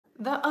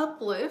the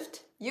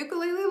Uplift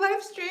ukulele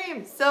live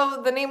stream.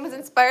 So the name was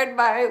inspired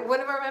by one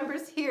of our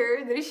members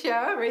here,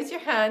 Drisha. Raise your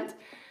hand.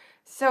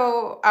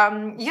 So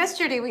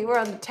yesterday we were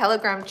on the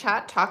Telegram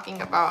chat talking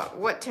about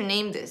what to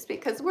name this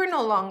because we're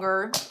no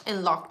longer in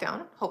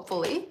lockdown,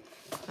 hopefully.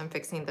 I'm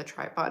fixing the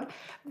tripod.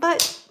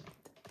 But,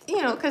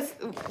 you know, because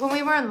when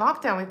we were in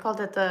lockdown, we called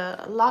it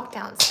the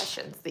lockdown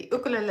sessions, the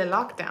ukulele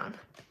lockdown.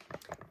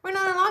 We're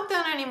not in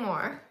lockdown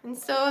anymore. And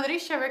so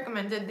Drisha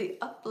recommended the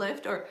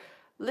Uplift or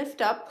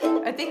Lift Up.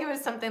 I think it was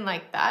something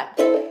like that.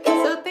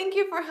 So thank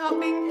you for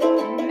helping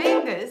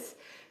name this.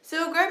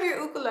 So grab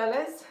your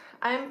ukuleles.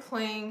 I'm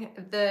playing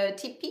the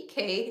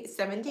TPK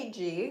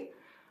 70G.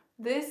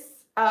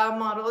 This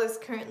model is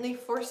currently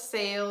for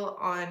sale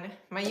on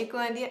my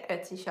Ukulele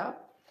Etsy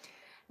shop,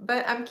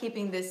 but I'm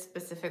keeping this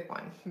specific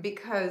one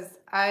because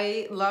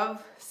I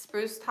love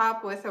spruce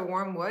top with a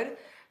warm wood.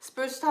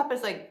 Spruce top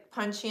is like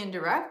punchy and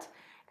direct,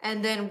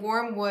 and then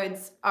warm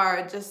woods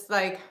are just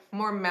like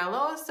more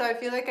mellow. So I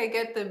feel like I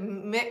get the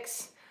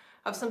mix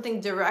of something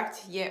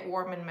direct yet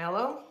warm and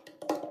mellow.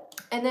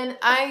 And then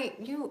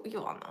you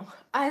all know,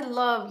 I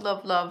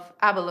love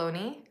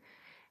abalone.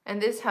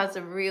 And this has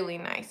a really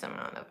nice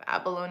amount of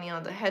abalone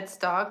on the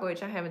headstock,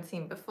 which I haven't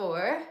seen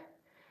before.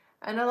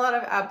 And a lot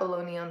of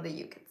abalone on the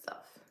uke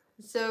itself.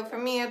 So for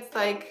me, it's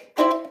like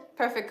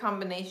perfect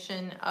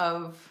combination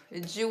of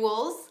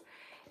jewels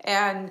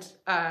and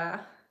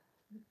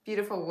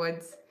beautiful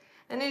woods.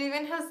 And it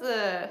even has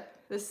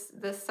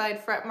the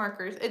side fret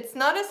markers. It's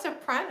not a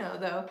soprano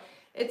though,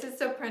 it's a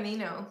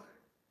sopranino.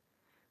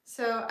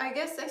 So I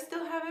guess I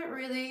still haven't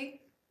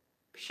really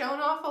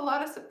shown off a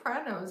lot of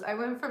sopranos. I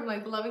went from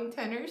like loving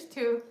tenors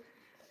to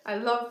I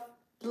love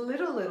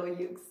little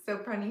ukes,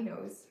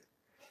 sopraninos.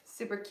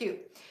 Super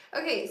cute.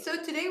 Okay, so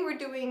today we're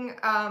doing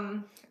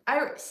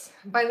Iris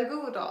by the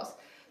Goo Goo Dolls.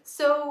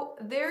 So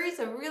there is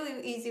a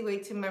really easy way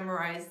to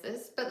memorize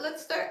this, but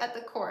let's start at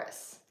the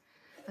chorus.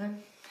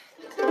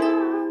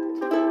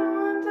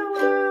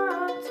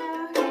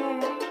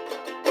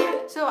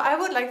 So I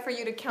would like for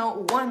you to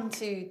count 1,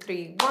 2,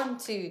 3, 1,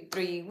 2,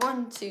 3,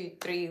 1, 2,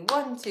 3,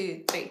 1,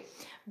 2, 3.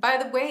 By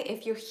the way,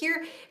 if you're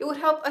here, it would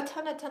help a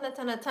ton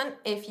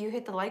if you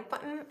hit the like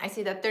button. I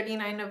see that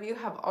 39 of you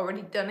have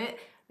already done it.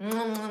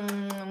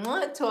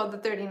 To all the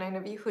 39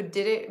 of you who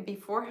did it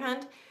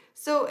beforehand.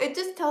 So it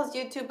just tells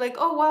YouTube like,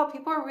 oh wow,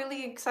 people are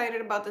really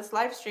excited about this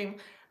live stream.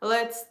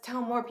 Let's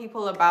tell more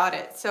people about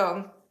it.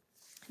 So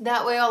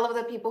that way all of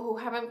the people who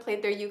haven't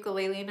played their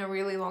ukulele in a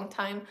really long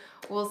time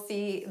will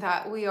see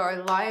that we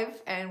are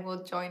live and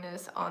will join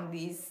us on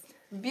these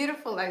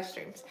beautiful live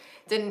streams.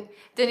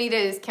 Danita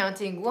is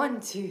counting 1,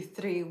 2,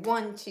 3,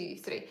 1, 2,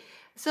 3.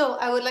 So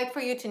I would like for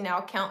you to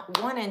now count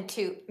 1 and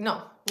 2.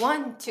 No,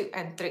 1, 2,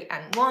 and 3,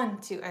 and 1,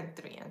 2, and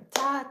 3, and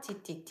ta ti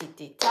ti ti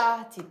ti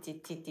ta ti ti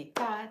ti ti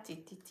ta ti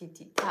ti ti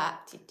ti ta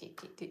ti ti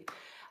ti ti.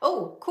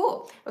 Oh,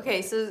 cool.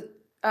 Okay, so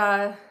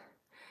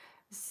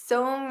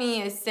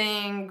Somi is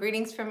saying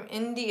greetings from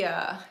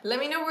India. Let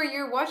me know where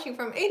you're watching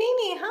from.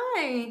 Idini,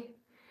 hi.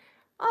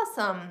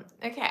 Awesome.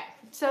 Okay,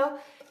 so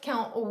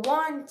count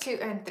 1, 2,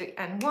 and 3,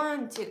 and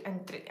 1, 2,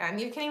 and 3,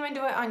 and you can even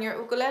do it on your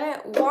ukulele.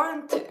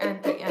 1, 2,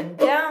 and 3, and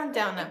down,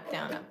 down, up,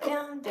 down, up,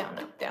 down, down,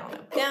 up, down,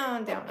 up,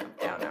 down, down, up,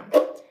 down, up.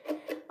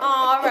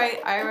 All right,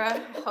 Ira.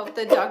 Hope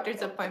the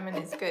doctor's appointment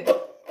is good.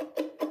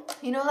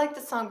 You know, like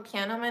the song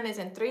Piano Man is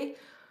in 3.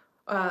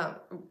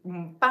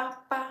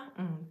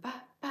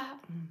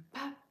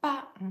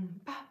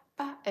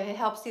 If it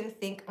helps you to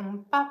think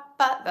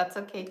that's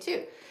okay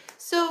too.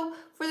 So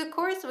for the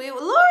chorus,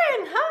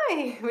 Lauren,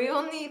 hi! We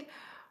will need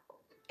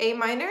A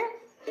minor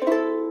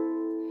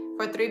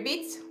for 3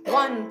 beats.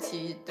 1,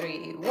 2,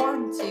 3,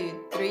 1,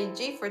 2, 3.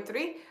 G for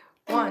 3.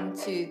 1,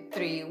 2,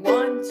 3,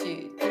 1,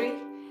 2, 3.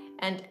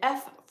 And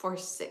F for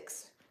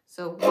 6.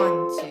 So 1,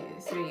 2,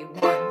 3,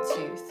 1,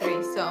 2,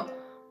 3. So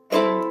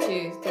 1,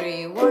 2,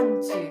 3,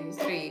 1, 2,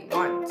 3,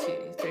 1,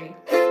 2, 3.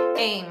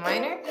 A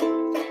minor,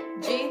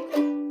 G,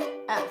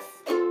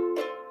 F.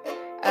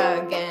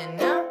 Again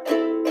now.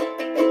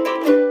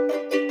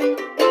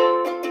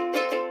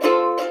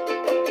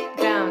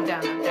 Down,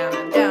 down, up, down,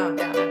 up, down,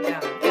 down, up,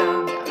 down, up, down,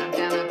 down, up,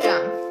 down, up,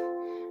 down.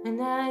 And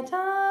I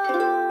don't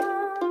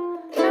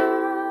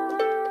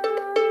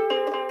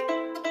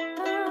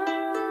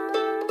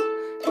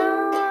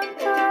want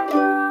the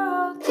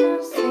world to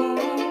see,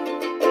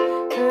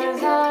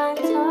 'cause I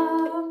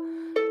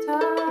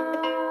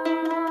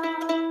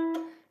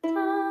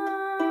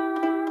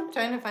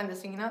trying to find the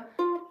singing note.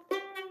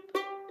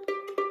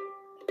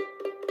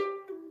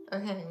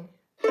 Okay.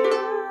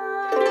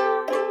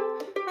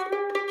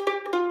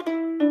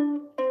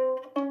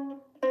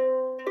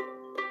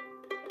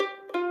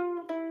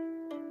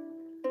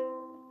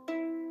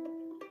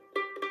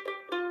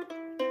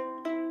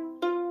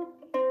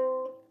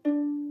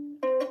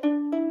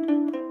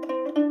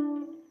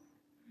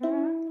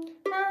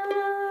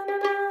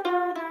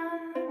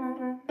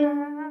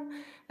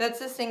 That's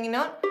the singing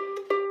note.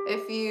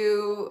 If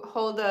you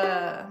hold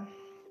on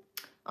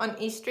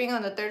E string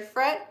on the 3rd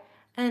fret,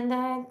 and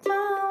I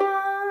don't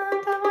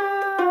want the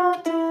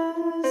world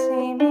to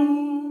see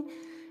me,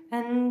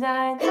 and And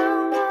I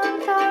don't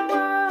want the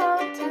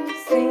world to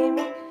see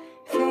me,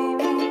 'cause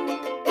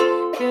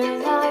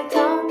I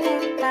don't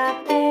think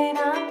that they'd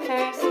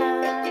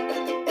understand.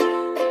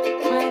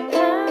 When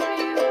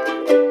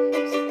everyone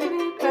used to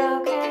be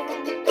broken,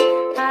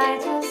 I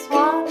just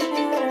want you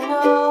to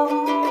know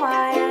who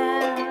I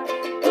am.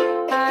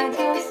 I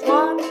just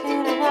want you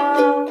to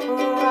know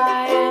who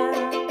I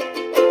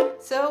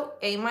am. So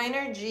A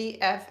minor, G,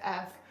 F,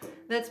 F.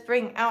 Let's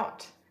bring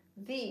out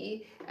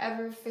the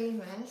ever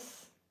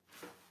famous,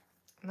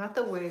 not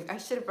the wig. I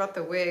should have brought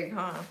the wig,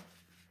 huh?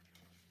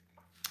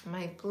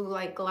 My blue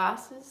light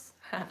glasses.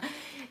 A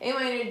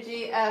minor,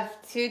 G,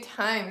 F 2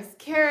 times.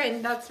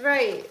 Karen, that's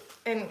right.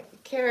 And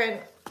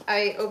Karen,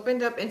 I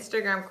opened up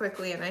Instagram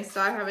quickly and I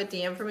saw I have a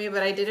DM for me,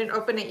 but I didn't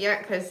open it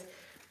yet because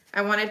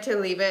I wanted to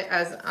leave it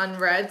as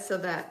unread so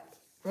that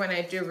when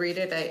I do read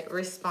it, I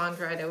respond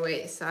right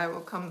away. So I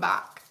will come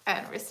back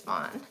and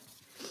respond.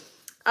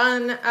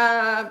 On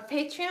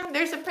Patreon,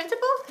 there's a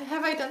printable.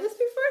 Have I done this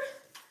before?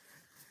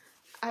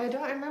 I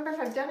don't remember if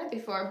I've done it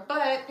before,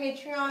 but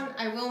Patreon,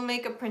 I will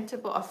make a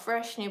printable, a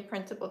fresh new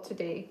printable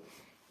today.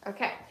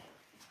 Okay,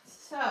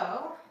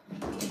 so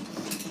let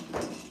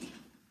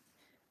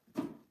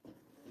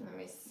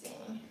me see.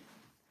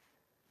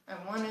 I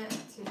want it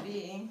to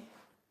be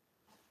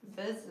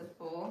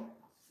visible.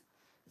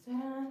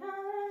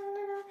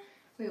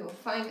 We will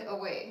find a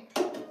way.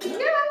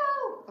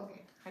 No!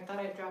 Okay, I thought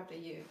I dropped a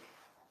uke.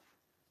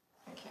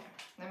 Okay,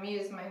 let me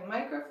use my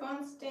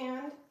microphone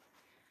stand.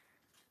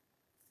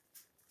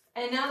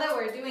 And now that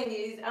we're doing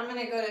these, I'm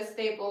gonna go to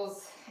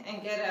Staples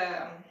and get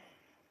a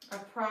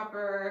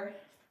proper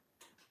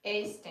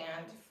A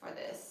stand for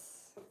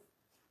this.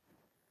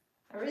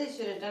 I really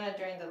should have done it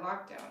during the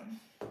lockdown.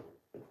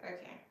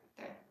 Okay,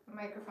 there,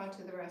 microphone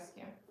to the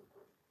rescue.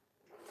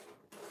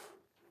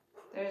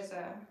 There's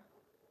a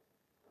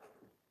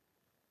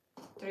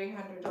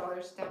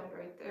 $300 stand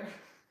right there.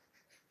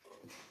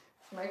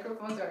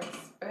 Microphones are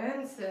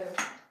expensive.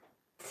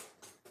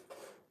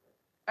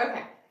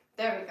 Okay,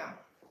 there we go.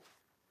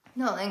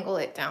 I'll angle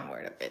it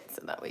downward a bit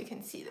so that we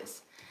can see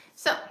this.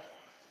 So,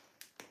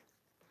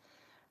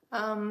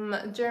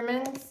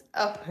 Germans,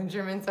 oh,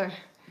 Germans are,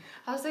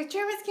 I was like,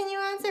 Germans, can you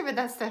answer? But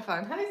that's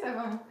Stefan. Hi,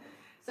 Stefan.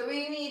 So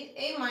we need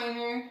A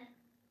minor,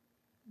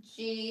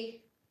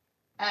 G,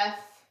 F,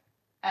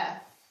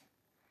 F.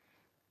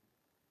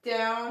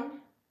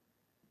 Down,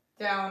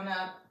 down,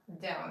 up,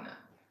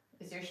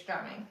 is your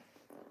strumming.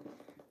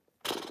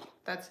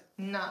 That's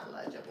not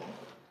legible.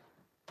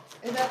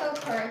 Is that the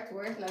correct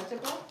word,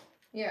 legible?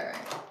 Yeah,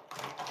 right.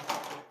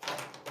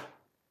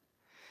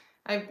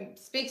 I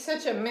speak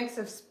such a mix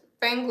of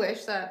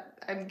Spanglish that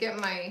I get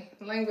my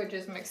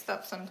languages mixed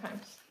up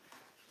sometimes.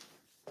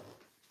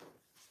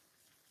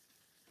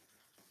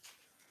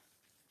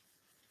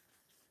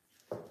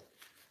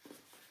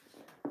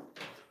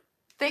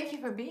 Thank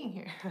you for being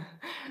here.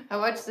 I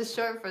watched the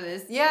short for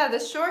this. Yeah, the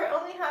short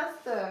only has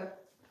the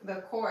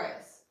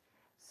chorus.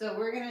 So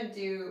we're gonna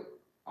do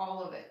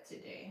all of it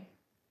today.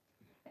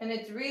 And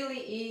it's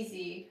really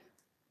easy.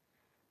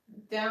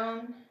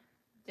 Down,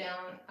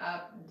 down,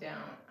 up,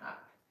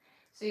 up.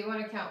 So you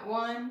want to count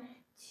 1,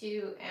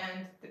 2,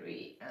 and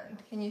 3. And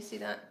can you see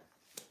that?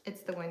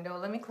 It's the window.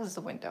 Let me close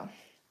the window.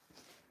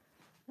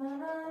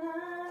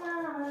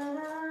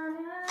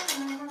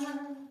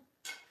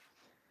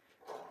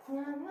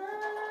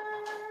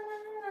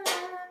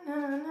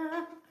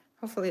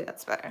 Hopefully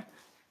that's better.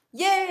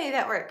 Yay,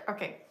 that worked.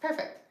 Okay,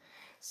 perfect.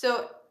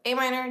 So A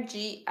minor,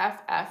 G,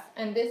 F, F.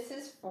 And this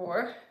is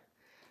for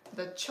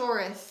the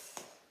chorus.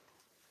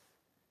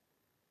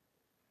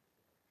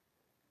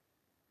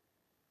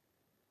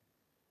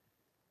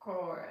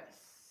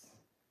 Chorus.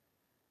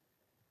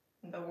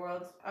 The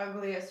world's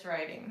ugliest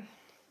writing.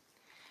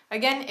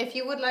 Again, if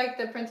you would like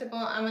the printable,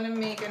 I'm going to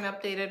make an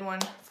updated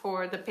one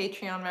for the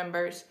Patreon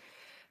members,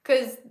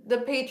 because the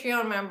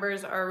Patreon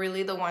members are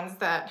really the ones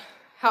that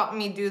help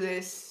me do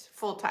this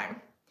full time.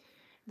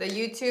 The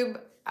YouTube,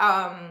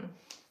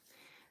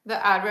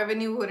 the ad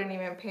revenue wouldn't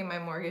even pay my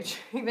mortgage.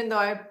 Even though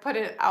I put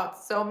it out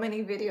so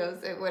many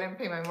videos, it wouldn't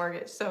pay my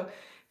mortgage. So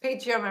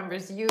Patreon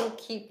members, you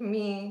keep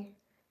me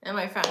and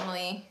my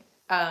family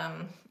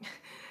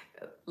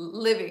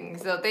living.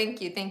 So thank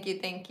you, thank you,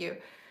 thank you.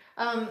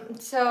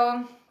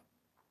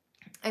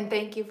 And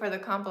thank you for the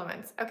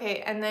compliments.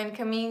 Okay, and then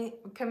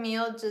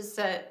Camille just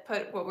said,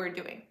 put what we're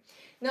doing.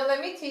 Now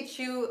let me teach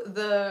you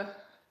the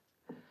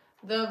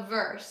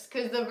verse,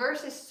 because the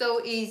verse is so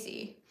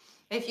easy.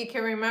 If you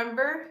can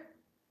remember,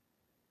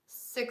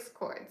 6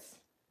 chords.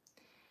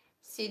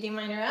 C, D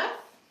minor, F.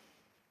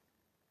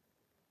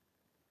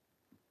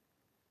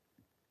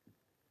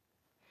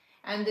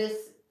 And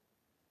this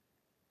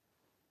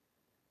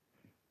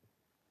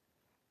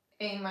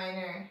A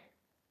minor,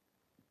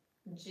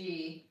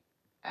 G,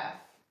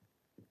 F,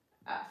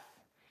 F.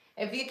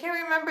 If you can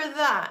remember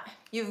that,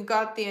 you've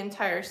got the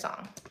entire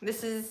song.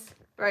 This is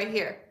right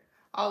here,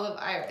 all of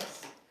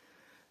Iris.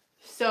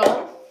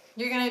 So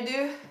you're gonna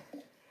do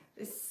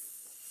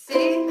C,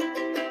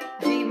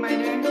 D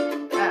minor,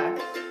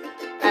 F,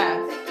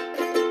 F,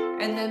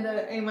 and then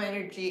the A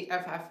minor, G,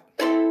 F, F.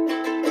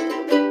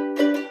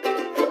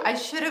 I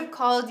should have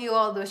called you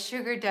all the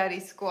sugar daddy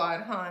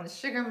squad, huh? The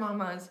sugar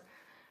mamas,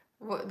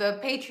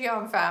 the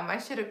Patreon fam. I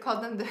should have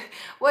called them the,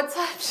 what's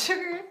up,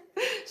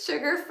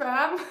 sugar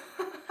fam?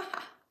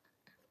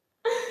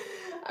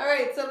 All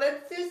right, so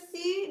let's do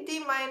C, D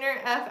minor,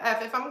 F,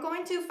 F. If I'm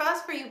going too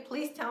fast for you,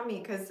 please tell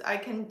me, because I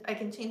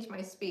can change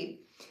my speed.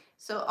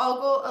 So I'll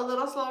go a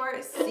little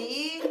slower.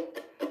 C,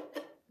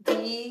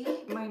 D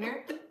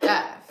minor,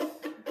 F.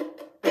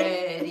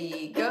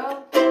 Ready,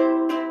 go.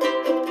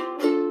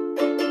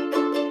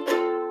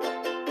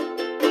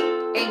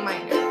 A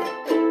minor,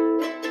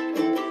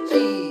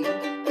 G,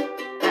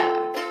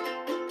 F.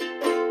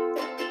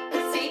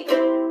 C,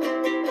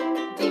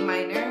 D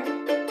minor,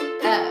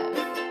 F.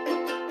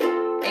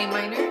 A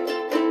minor,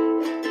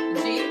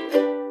 G,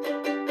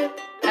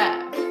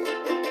 F.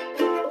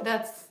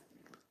 That's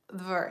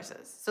the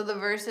verses. So the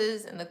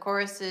verses and the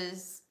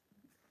choruses.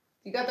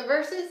 You got the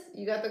verses,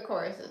 you got the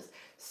choruses.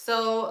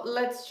 So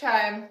let's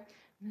try.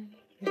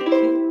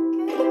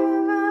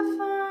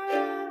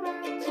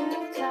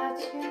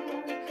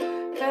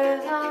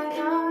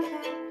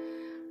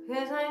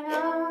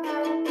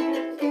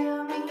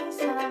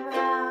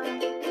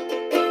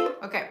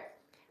 Okay,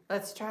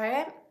 let's try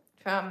it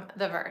from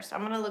the verse.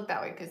 I'm gonna look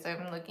that way because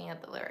I'm looking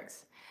at the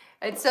lyrics.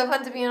 It's so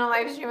fun to be on a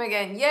live stream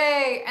again.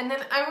 Yay! And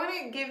then I want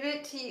to give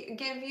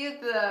you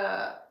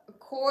the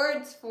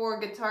chords for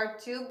guitar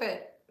too,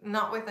 but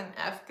not with an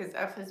F because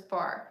F is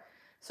bar.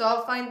 So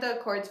I'll find the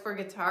chords for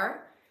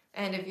guitar,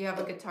 and if you have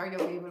a guitar,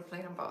 you'll be able to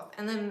play them both.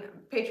 And then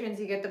patrons,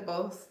 you get the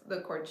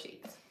chord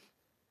sheets.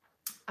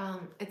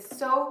 It's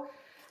so.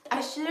 I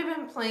should have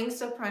been playing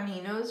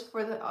sopraninos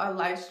for the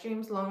live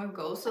streams long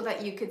ago so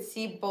that you could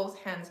see both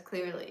hands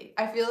clearly.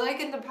 I feel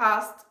like in the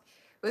past,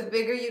 with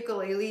bigger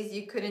ukuleles,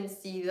 you couldn't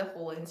see the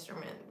whole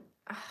instrument.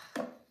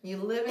 You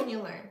live and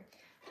you learn.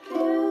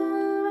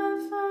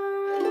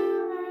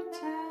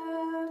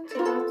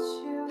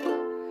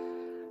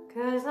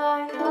 Cause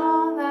I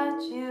know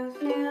that you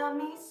feel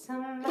me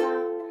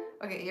somehow.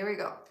 Okay, here we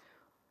go.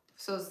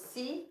 So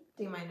C,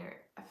 D minor,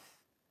 F,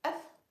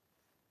 F,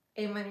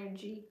 A minor,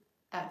 G,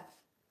 F,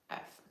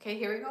 F. Okay,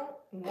 here we go.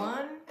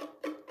 1,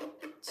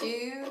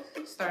 2,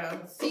 start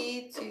on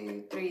C,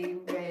 2, 3,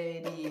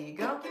 ready,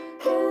 go.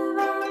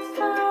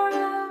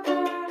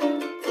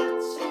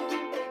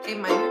 A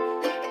minor.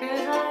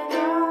 Cause I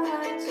know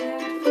that you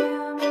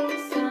feel me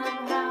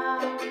somehow.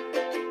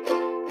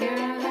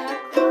 You're the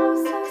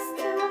closest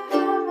to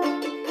heaven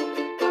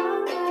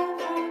I'll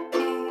ever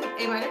be.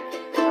 A minor.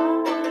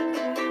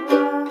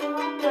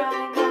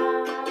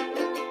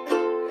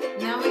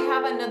 Now we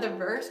have another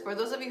verse. For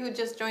those of you who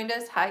just joined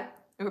us, hi.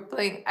 We're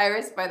playing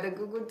Iris by the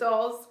Goo Goo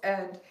Dolls,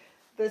 and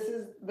this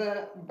is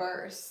the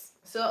verse.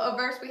 So a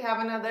verse, we have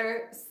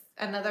another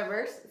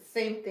verse,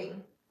 same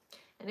thing.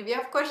 And if you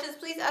have questions,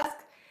 please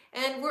ask.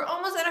 And we're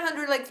almost at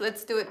 100 likes.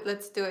 Let's do it.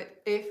 Let's do it.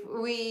 If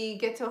we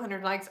get to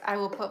 100 likes, I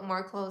will put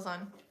more clothes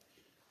on.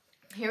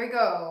 Here we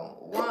go.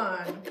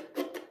 1,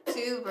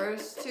 2,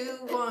 verse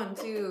 2. 1,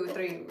 2,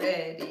 3,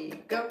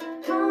 ready, go.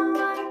 All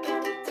I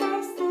can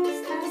taste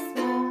is this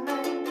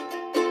moment.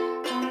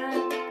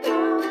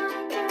 All I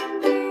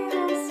can breathe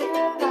is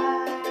your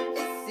life.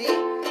 See?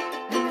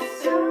 And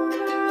sooner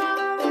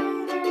or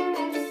later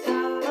it's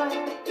over.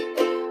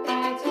 I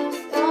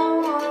just don't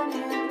want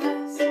to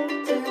lose you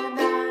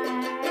tonight.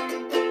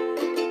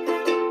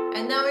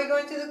 And now we go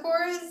into the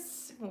chorus.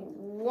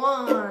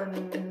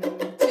 1,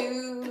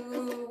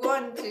 2,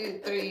 1, 2,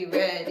 3,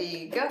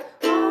 ready, go.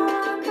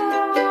 Want the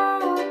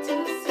world to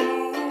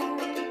see,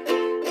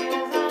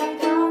 'cause I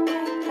don't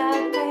think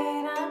that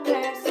they'd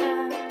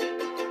understand.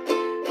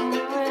 And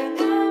when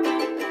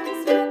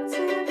everything's meant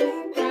to be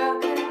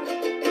broken,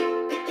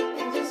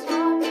 I just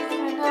want you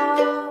to know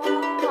who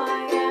I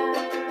am.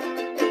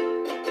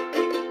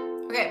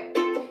 Okay,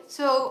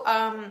 so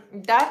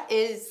that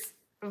is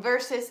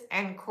verses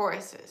and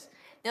choruses.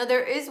 Now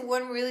there is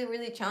one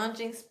really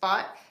challenging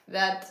spot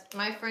that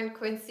my friend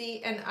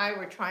Quincy and I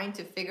were trying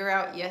to figure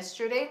out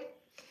yesterday,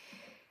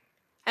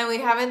 and we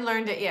haven't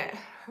learned it yet.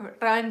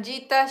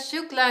 Ranjita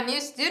Shukla, new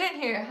student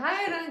here.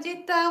 Hi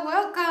Ranjita,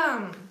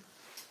 welcome.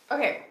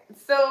 Okay,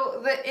 so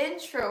the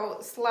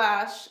intro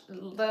slash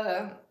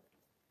the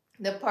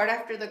part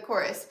after the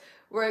chorus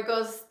where it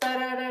goes da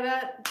da da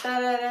da da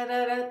da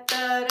da da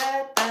da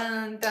da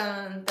dun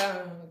dun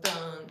dun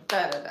dun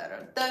da da da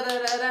da da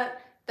da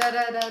da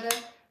da da da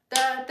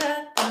da da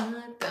dun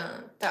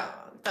dun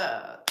dun da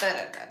da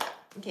da.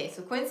 Okay,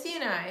 so Quincy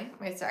and I,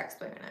 my sax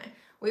player and I,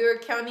 we were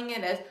counting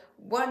it as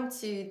 1,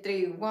 2,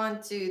 3,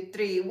 1, 2,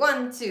 3,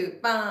 1, 2,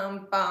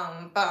 bum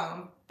bum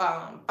bum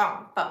bum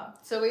bum bum.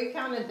 So we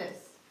counted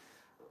this.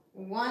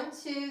 1,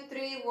 2,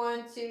 3,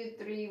 1, 2,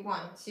 3,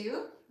 1,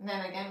 2. And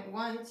then again,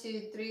 1,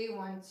 2, 3,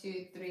 1,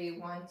 2, 3,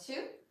 1,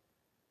 2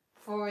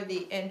 for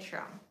the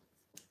intro.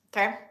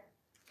 Okay.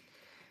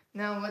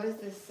 Now, what does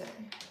this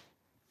say?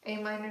 A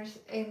minor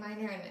and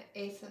an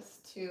A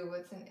sus2.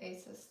 What's an A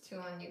sus2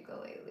 on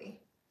ukulele?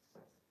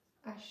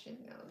 I should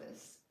know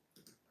this,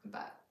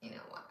 but you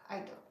know what? I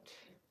don't.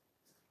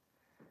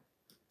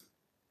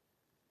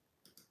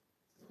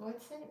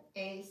 What's an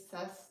A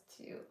sus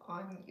to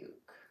on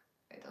uke?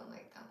 I don't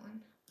like that one.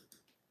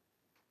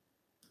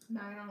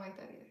 No, I don't like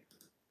that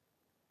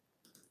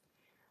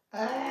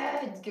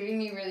either. It's giving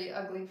me really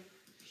ugly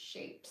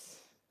shapes.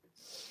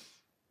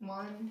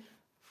 1,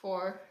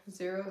 4,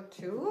 0,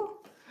 2.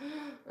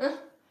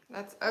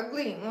 That's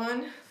ugly.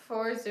 1,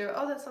 4, 0.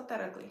 Oh, that's not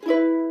that ugly.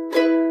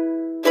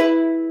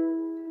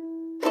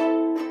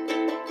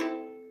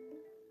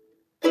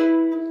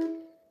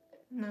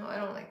 No, I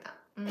don't like that.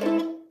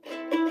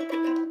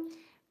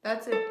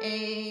 That's an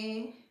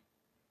A,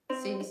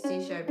 C,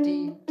 C sharp,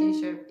 D,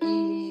 D sharp,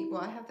 E.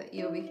 Well, I have the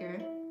E over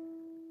here.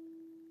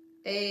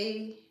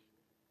 A,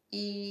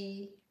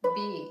 E,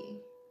 B.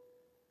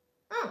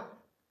 Oh,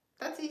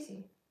 that's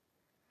easy.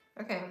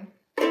 Okay.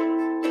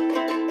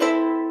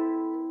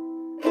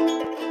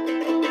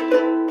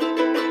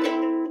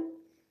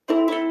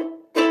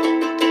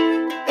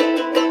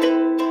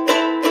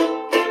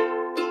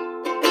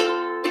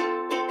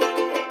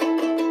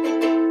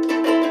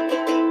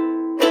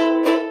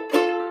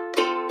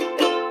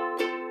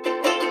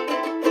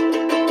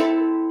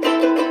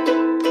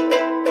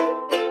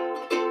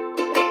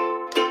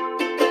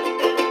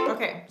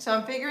 So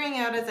I'm figuring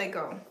out as I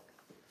go.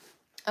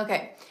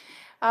 Okay.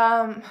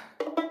 No,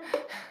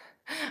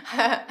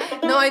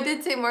 I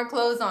did say more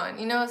clothes on.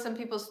 You know, some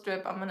people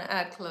strip. I'm going to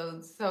add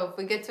clothes. So if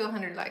we get to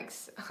 100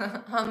 likes,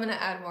 I'm going to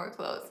add more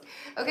clothes.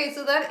 Okay,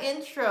 so that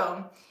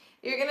intro,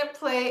 you're going to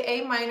play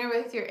A minor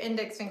with your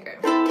index finger.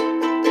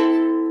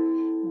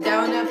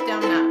 Down, up,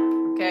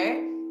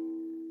 okay?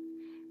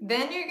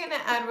 Then you're going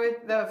to add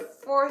with the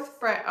 4th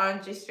fret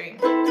on G string.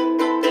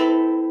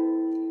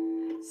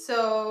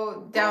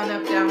 So down,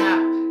 up, down, up.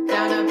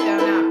 Down, up,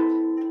 down, up.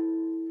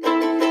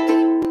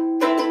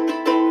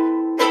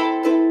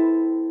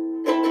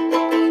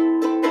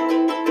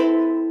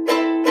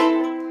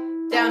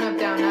 Down, up,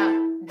 down, up.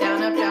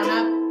 Down, up, down,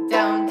 up.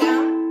 Down,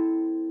 down.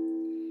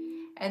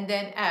 And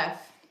then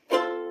F.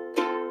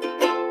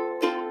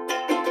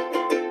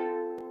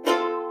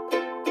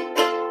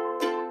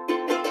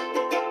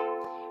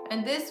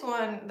 And this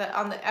one,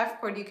 on the F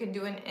chord, you can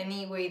do in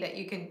any way that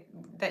you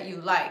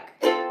like.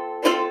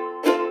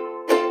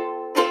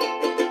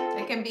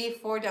 It can be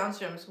 4 down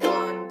strums.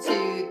 1,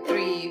 2,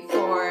 3,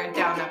 4,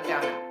 down, up,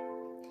 down, up.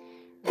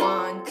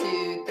 1,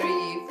 2,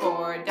 3,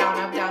 4, down,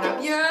 up, down,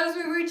 up. Yes,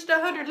 we reached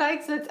 100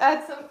 likes. Let's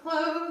add some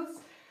clothes.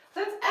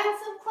 Let's add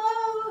some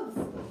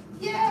clothes.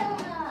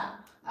 Yeah.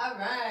 All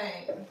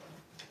right.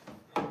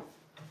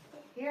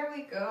 Here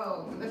we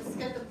go. Let's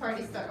get the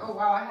party started. Oh,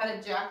 wow, I had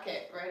a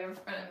jacket right in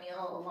front of me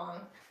all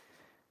along.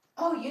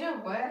 Oh, you know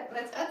what?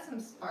 Let's add some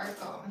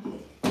sparkle.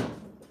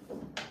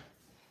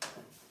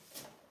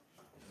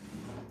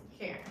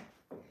 Here.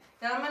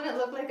 Now I'm gonna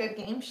look like a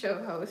game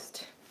show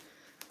host,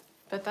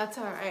 but that's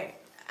all right.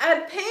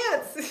 Add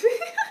pants.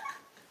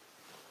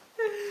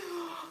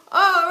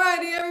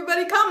 Alrighty,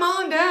 everybody, come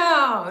on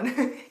down.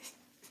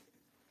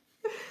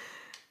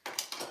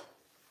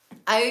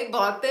 I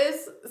bought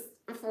this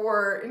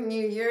for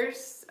New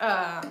Year's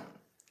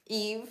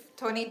Eve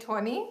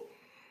 2020,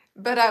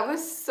 but I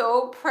was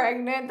so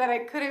pregnant that I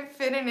couldn't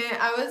fit in it.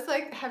 I was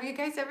like, have you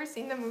guys ever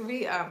seen the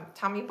movie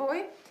Tommy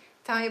Boy?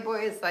 Tommy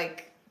Boy is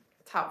like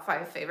top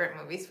 5 favorite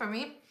movies for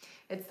me.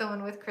 It's the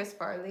one with Chris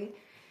Farley,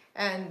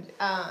 and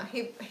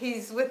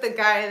he's with the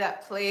guy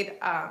that played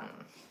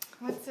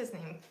what's his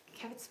name?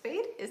 Kevin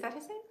Spade? Is that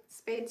his name?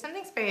 Spade?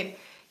 Something Spade.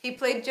 He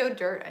played Joe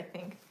Dirt, I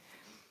think.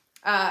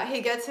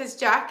 He gets his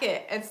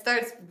jacket and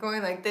starts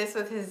going like this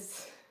with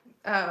his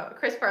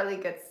Chris Farley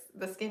gets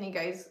the skinny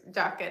guy's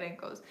jacket and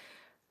goes,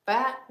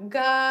 "Fat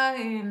guy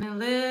in a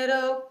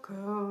little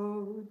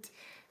coat."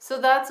 So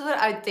that's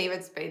what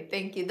David Spade,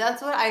 thank you.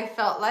 That's what I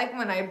felt like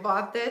when I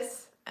bought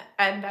this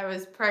and I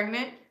was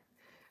pregnant.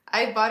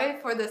 I bought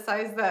it for the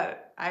size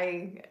that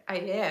I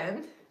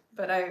am,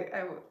 but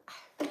I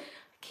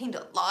gained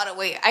a lot of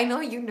weight. I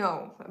know you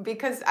know,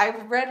 because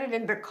I've read it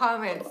in the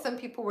comments. Some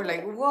people were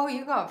like, "Whoa,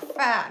 you got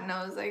fat." And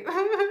I was like,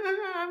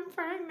 I'm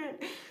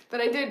pregnant.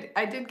 But I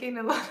did gain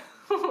a lot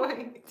of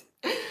weight.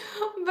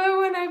 But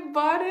when I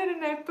bought it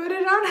and I put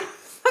it on,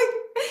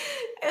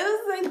 it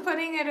was like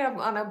putting it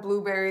on a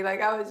blueberry.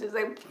 Like I was just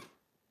like,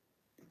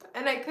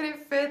 and I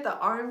couldn't fit, the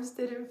arms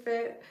didn't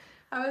fit.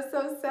 I was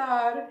so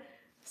sad.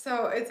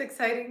 So it's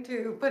exciting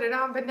to put it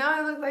on, but now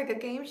I look like a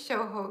game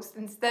show host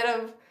instead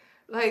of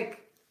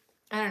like,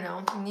 I don't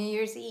know, New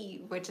Year's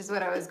Eve, which is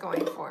what I was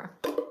going for.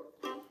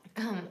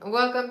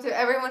 Welcome to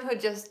everyone who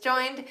just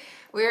joined.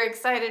 We're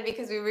excited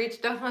because we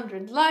reached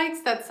 100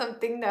 likes. That's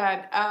something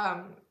that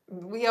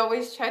we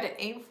always try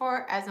to aim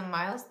for as a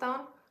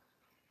milestone.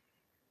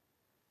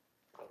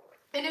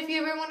 And if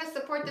you ever want to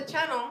support the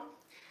channel,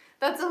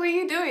 that's the way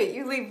you do it.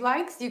 You leave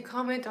likes, you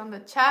comment on the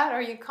chat,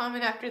 or you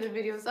comment after the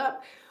video's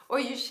up, or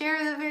you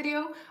share the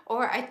video,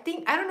 or I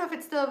don't know if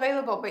it's still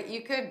available, but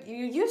you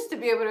used to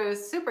be able to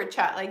super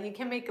chat. Like you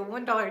can make a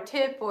 $1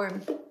 tip or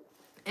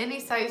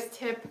any size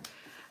tip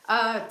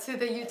to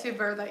the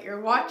YouTuber that you're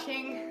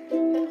watching,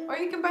 or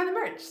you can buy the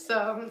merch.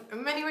 So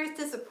many ways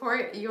to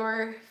support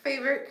your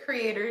favorite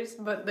creators,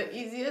 but the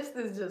easiest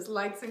is just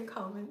likes and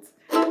comments.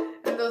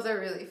 And those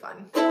are really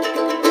fun.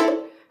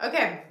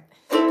 Okay.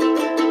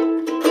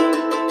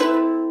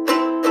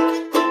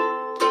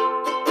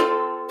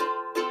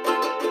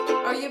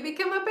 Oh, you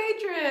become a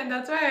patron.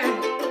 That's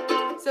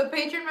right. So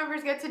patron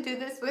members get to do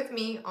this with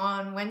me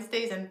on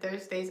Wednesdays and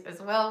Thursdays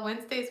as well.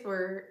 Wednesdays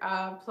we're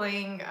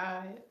playing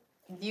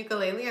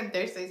ukulele, and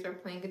Thursdays we're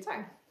playing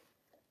guitar.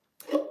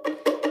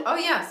 Oh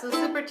yeah, so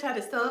Super Chat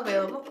is still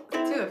available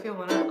too if you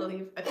want to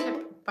leave a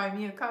tip, buy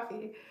me a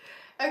coffee.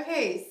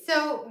 Okay,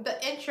 so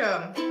the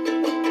intro.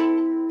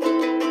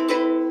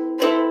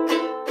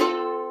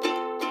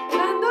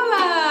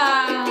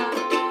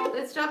 Landola!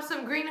 Let's drop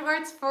some green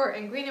hearts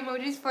and green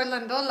emojis for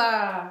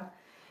Landola.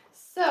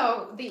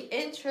 So the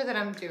intro that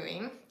I'm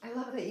doing, I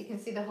love that you can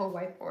see the whole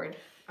whiteboard.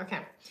 Okay,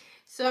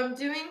 so I'm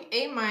doing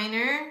A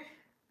minor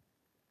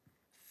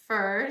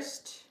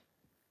first,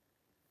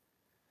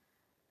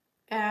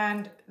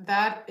 and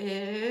that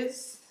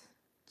is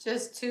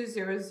just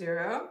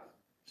 2-0-0.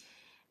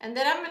 And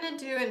then I'm gonna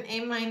do an A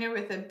minor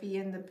with a B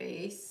in the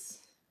bass.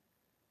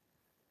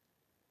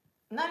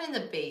 Not in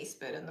the bass,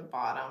 but in the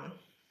bottom.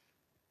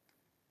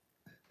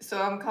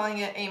 So I'm calling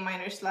it A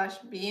minor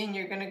 / B, and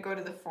you're gonna go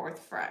to the 4th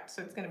fret.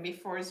 So it's gonna be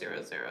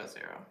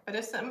 4-0-0-0. But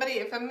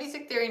if a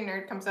music theory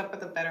nerd comes up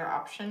with a better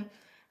option,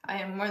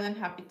 I am more than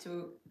happy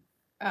to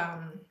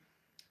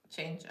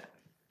change it.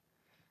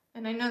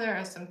 And I know there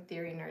are some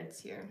theory nerds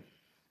here.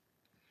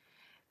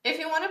 If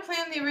you want to play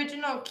on the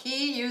original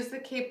key, use the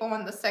capo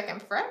on the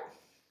 2nd fret.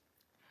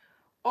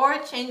 Or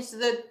change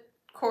the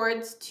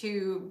chords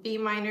to B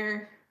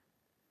minor,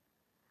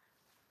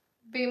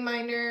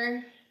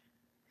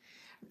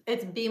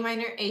 it's B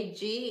minor, A,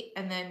 G,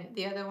 and then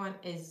the other one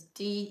is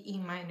D, E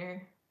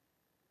minor,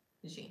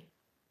 G.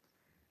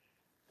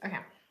 Okay.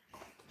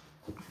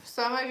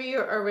 Some of you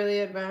are really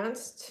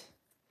advanced,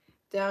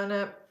 down,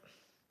 up,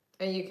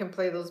 and you can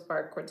play those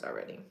bar chords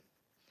already.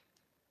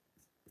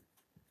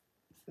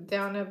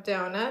 Down, up,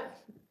 down, up,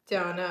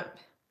 down, up,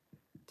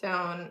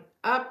 down,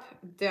 up,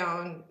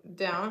 down,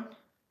 down,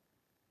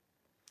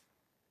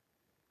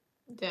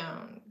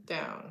 down,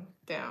 down,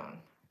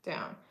 down,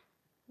 down,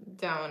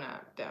 down,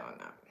 up, down,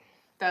 up.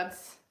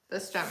 That's the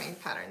strumming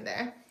pattern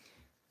there.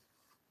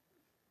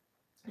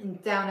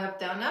 And down, up,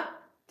 down,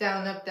 up,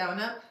 down, up, down,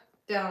 up,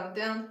 down,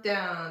 down,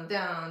 down,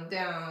 down,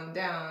 down,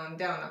 down,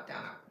 down, up,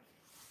 down, up.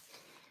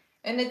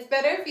 And it's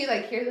better if you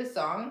like hear the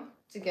song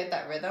to get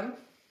that rhythm.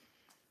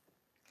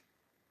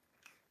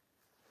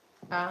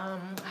 I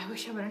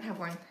wish I wouldn't have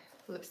worn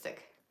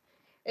lipstick.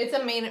 It's A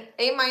minor /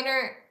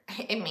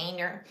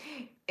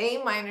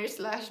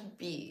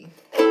 B.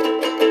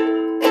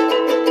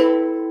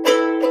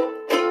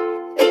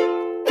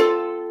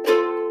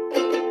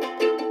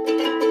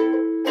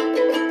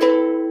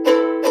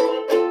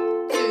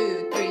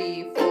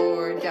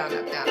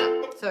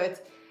 So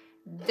it's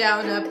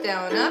down, up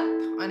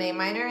on A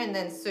minor, and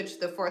then switch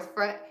the 4th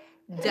fret.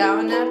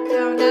 Down, up,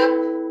 down,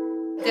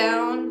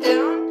 down,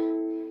 down,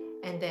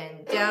 and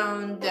then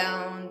down,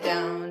 down,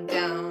 down,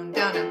 down,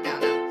 down, up,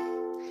 down, up.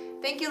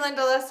 Thank you,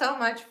 Landola, so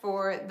much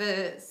for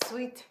the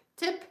sweet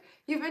tip.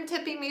 You've been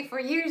tipping me for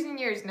years and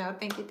years now.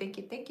 Thank you, thank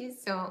you, thank you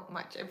so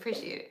much. I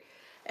appreciate it.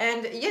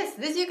 And yes,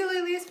 this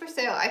ukulele is for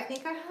sale. I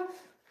think I have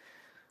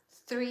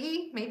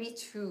 3, maybe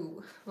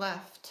 2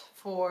 left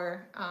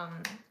for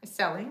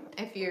selling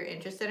if you're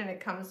interested, and it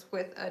comes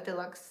with a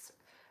deluxe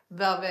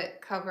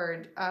velvet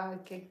covered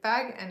gig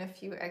bag and a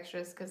few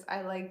extras, because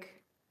I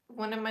like,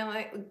 one of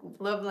my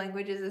love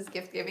languages is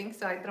gift giving,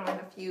 so I throw in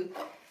a few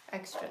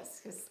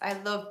extras because I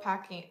love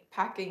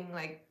packing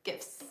like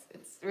gifts.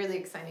 It's really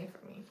exciting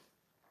for me.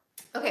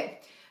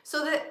 Okay,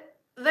 so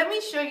let me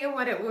show you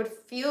what it would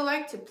feel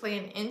like to play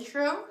an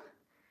intro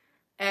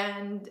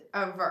and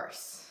a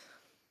verse.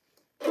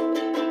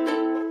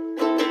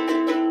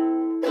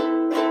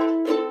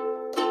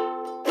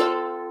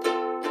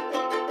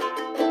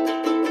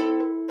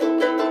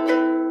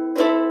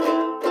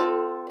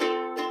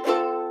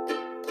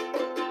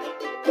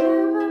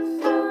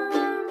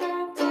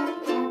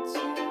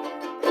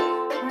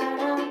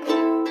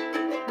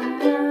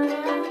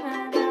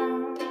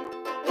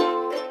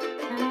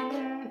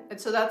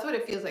 So that's what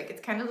it feels like. It's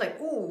kind of like,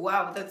 ooh,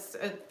 wow, it's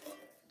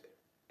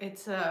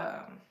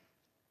a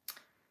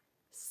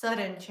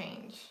sudden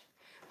change.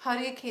 How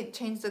do you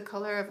change the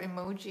color of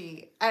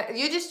emoji?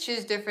 You just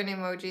choose different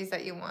emojis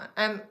that you want.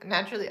 I'm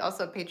naturally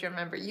also a Patreon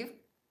member. You've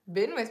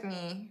been with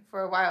me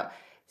for a while.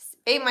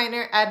 A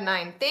minor, add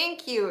 9.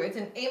 Thank you. It's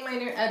an A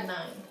minor, add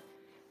 9.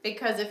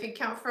 Because if you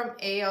count from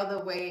A all the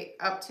way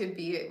up to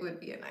B, it would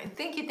be a 9.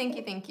 Thank you, thank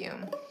you, thank you.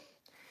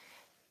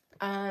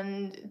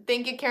 And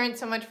thank you, Karen,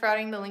 so much for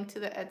adding the link to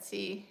the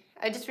Etsy.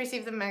 I just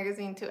received the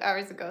magazine 2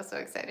 hours ago, so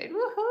excited.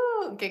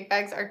 Woohoo! Gig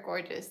bags are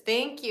gorgeous.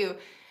 Thank you.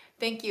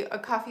 Thank you. A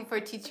coffee for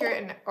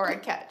teacher or a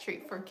cat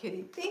treat for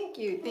kitty. Thank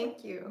you,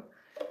 thank you.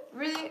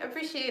 Really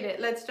appreciate it.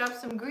 Let's drop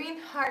some green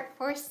heart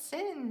for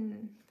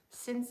Sin.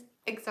 Sin's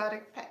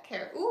exotic pet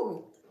care.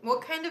 Ooh,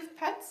 what kind of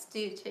pets do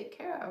you take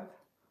care of?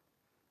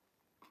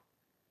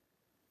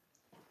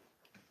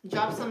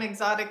 Drop some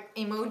exotic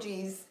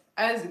emojis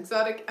as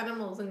exotic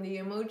animals in the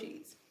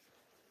emojis.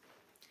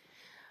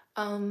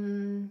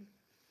 Yeah,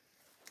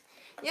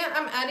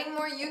 I'm adding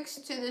more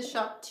ukes to the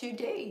shop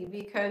today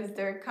because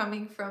they're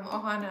coming from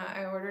Ohana.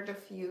 I ordered a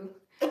few.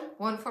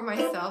 One for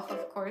myself,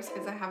 of course,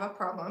 because I have a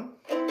problem.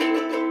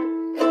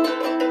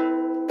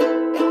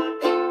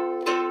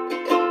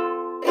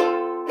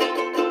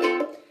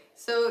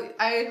 So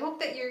I hope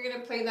that you're going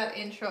to play that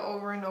intro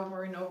over and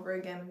over and over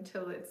again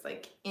until it's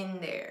like in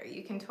there.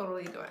 You can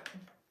totally do it.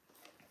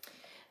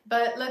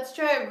 But let's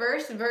try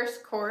verse, verse,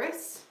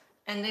 chorus,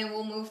 and then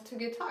we'll move to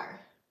guitar.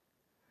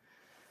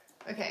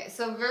 Okay,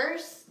 so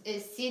verse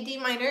is C, D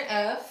minor,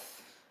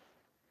 F,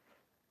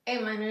 A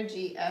minor,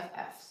 G, F,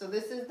 F. So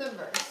this is the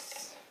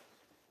verse.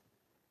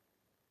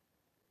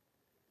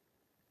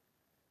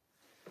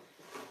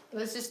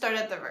 Let's just start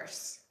at the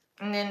verse.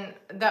 And then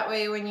that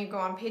way when you go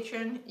on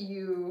Patreon,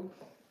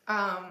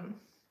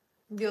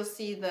 you'll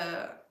see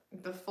the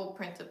full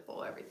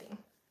printable everything.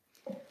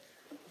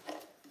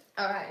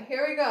 All right,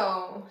 here we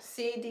go.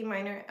 C, D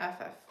minor,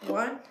 F, F.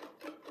 1,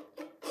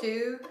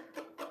 2,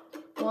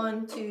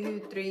 1,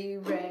 2, 3,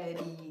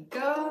 ready,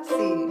 go. C,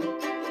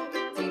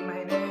 D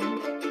minor,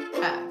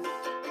 F,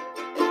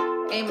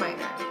 A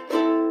minor,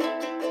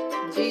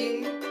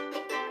 G,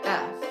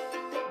 F.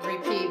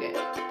 Repeat it.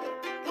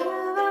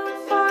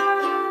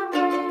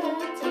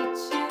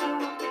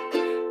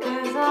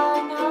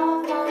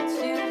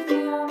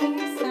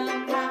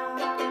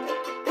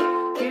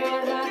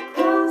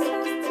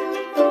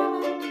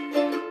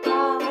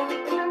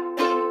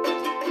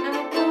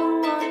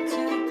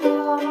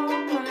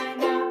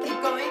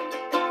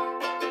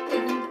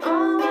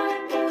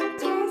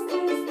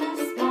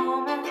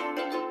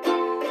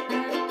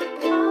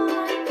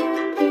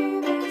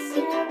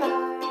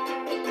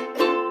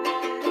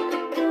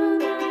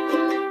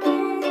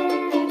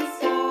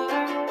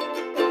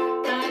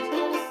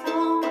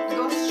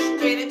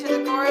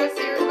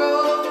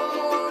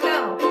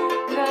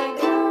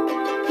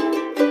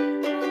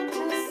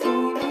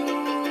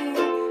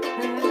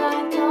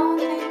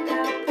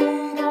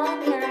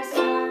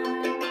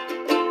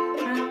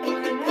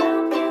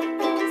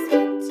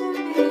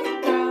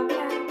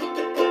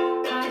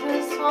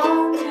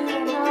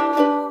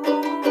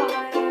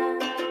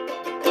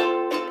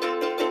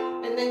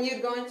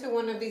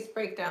 One of these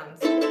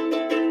breakdowns.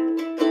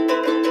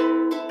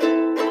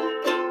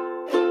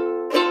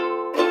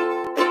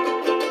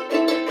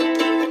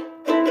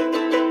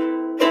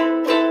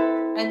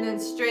 And then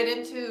straight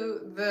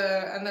into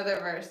another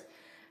verse.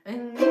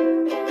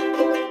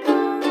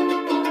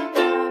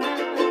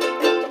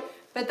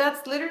 But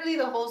that's literally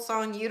the whole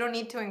song. You don't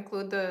need to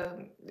include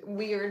the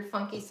weird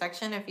funky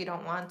section if you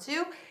don't want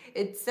to.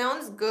 It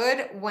sounds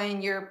good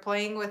when you're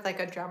playing with like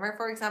a drummer,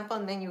 for example,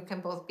 and then you can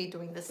both be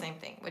doing the same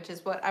thing, which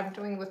is what I'm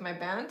doing with my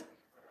band.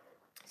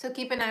 So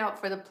keep an eye out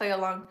for the play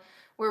along.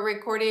 We're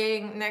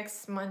recording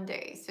next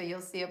Monday, so you'll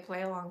see a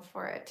play along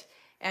for it.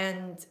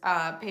 And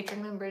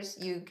Patreon members,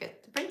 you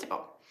get the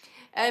printable.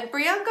 And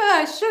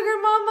Priyanka, Sugar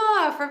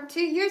Mama from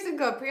 2 years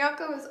ago.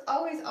 Priyanka was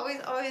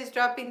always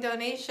dropping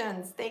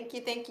donations. Thank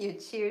you, thank you.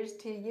 Cheers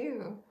to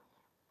you.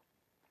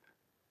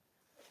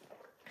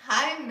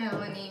 Hi,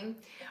 Melanie.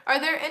 Are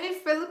there any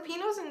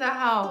Filipinos in the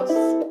house?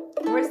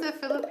 Where's the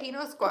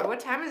Filipino squad? What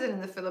time is it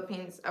in the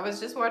Philippines? I was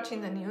just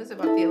watching the news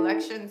about the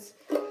elections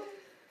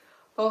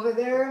over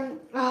there.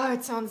 Oh,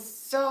 it sounds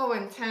so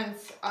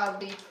intense. I'll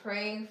be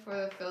praying for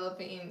the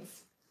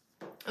Philippines.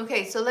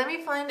 Okay, so let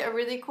me find a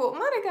really cool...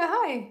 Monica,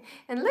 hi.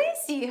 And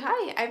Lacey,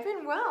 hi. I've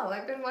been well.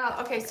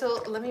 Okay,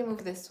 so let me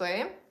move this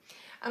way.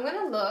 I'm going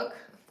to look.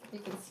 You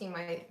can see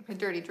my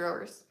dirty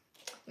drawers.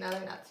 No,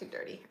 they're not too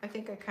dirty. I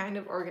think I kind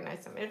of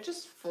organized them. They're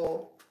just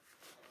full.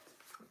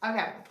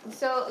 Okay,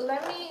 so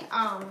let me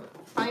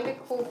find a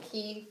cool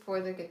key for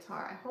the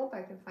guitar. I hope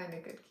I can find a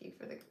good key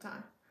for the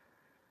guitar.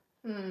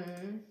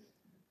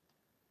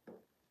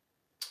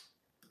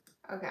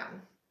 Okay.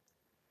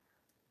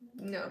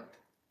 Nope.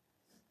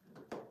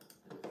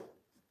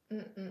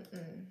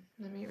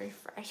 Let me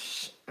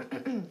refresh.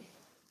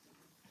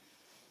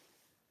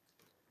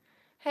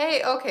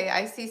 Hey, okay,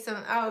 I see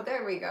some, oh,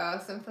 there we go,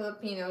 some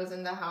Filipinos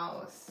in the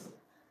house.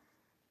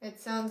 It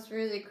sounds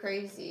really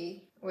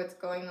crazy what's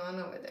going on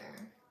over there.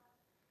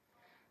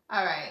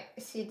 All right,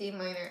 C, D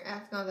minor,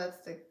 F, no, that's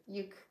the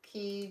uke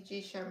key,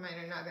 G sharp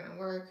minor, not gonna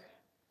work.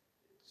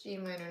 G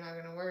minor, not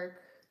gonna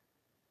work.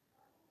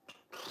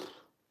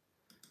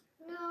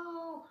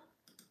 No.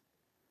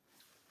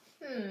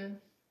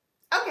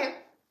 Okay.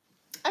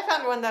 I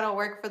found one that'll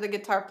work for the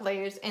guitar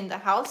players in the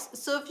house.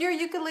 So if you're a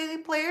ukulele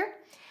player,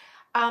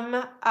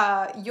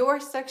 your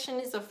section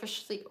is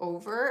officially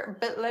over,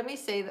 but let me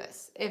say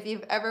this. If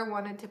you've ever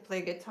wanted to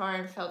play guitar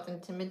and felt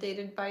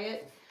intimidated by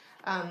it,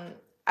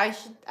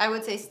 I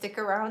would say stick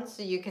around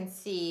so you can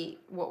see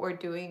what we're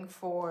doing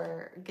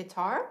for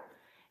guitar,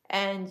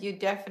 and you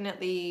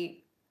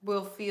definitely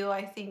will feel,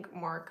 I think,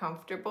 more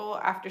comfortable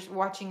after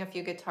watching a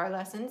few guitar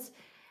lessons.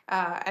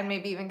 And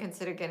maybe even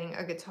consider getting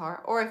a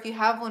guitar. Or if you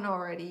have one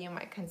already, you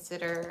might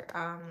consider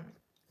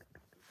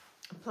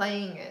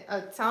playing it.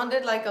 It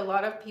sounded like a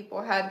lot of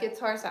people had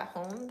guitars at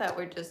home that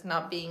were just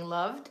not being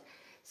loved.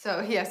 So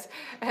yes,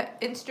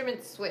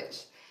 instrument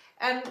switch.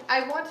 And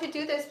I want to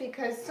do this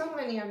because so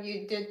many of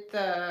you did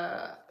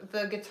the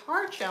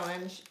guitar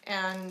challenge,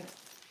 and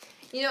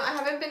you know, I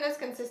haven't been as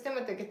consistent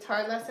with the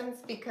guitar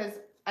lessons because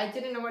I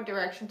didn't know what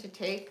direction to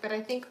take, but I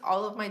think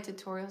all of my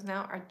tutorials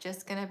now are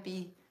just gonna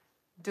be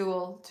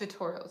dual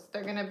tutorials.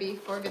 They're gonna be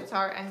for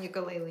guitar and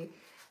ukulele.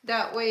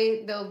 That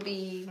way they'll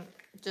be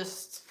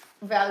just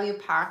value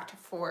packed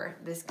for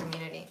this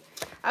community.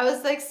 I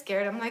was like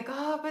scared. I'm like,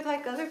 oh, but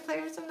like other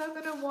players I'm not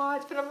gonna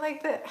watch. But I'm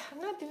like, but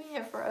I'm not doing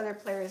it for other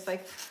players.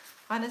 Like,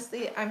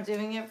 honestly, I'm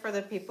doing it for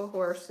the people who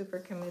are super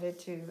committed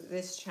to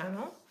this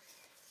channel.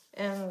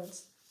 And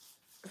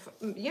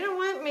you know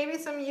what? Maybe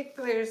some uke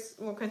players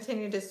will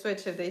continue to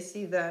switch if they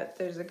see that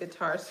there's a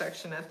guitar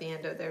section at the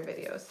end of their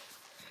videos.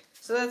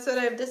 So that's what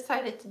I've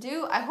decided to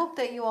do. I hope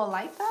that you all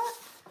like that.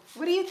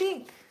 What do you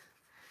think?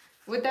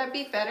 Would that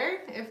be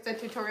better if the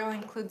tutorial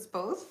includes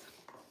both?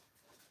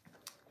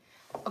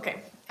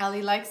 Okay,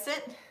 Ellie likes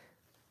it.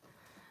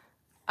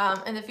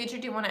 In the future,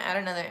 do you want to add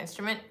another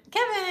instrument?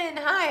 Kevin,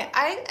 hi.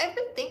 I've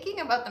been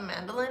thinking about the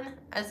mandolin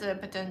as a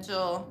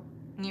potential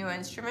new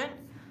instrument.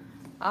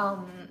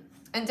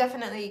 And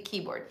definitely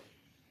keyboard.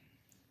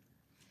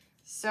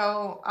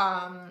 So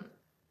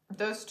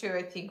those two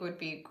I think would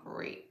be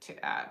great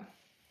to add.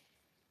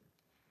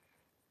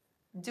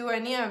 Do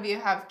any of you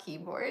have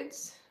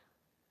keyboards?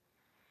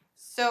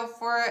 So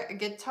for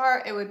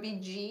guitar, it would be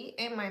G,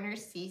 A minor,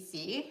 C,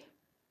 C,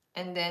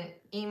 and then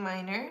E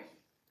minor,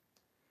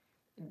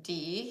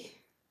 D,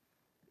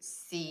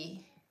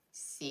 C,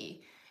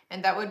 C.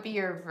 And that would be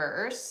your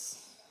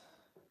verse.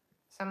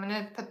 So I'm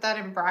gonna put that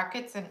in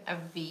brackets and a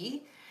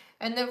V.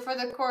 And then for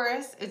the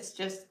chorus, it's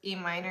just E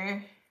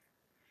minor,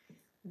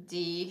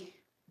 D,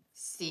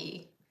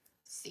 C,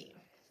 C.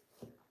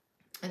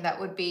 And that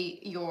would be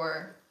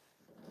your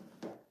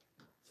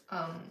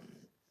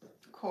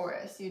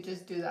chorus. You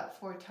just do that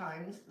 4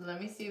 times.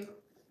 Let me see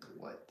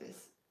what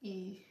this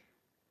E.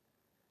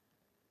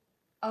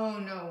 Oh,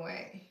 no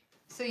way.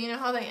 So you know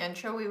how the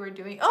intro we were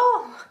doing?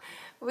 Oh,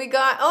 we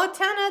got, oh,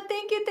 Tana,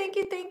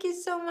 thank you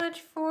so much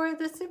for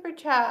the super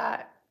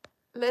chat.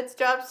 Let's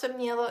drop some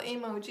yellow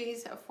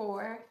emojis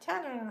for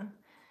Tana.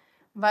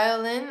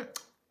 Violin,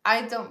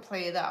 I don't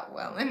play that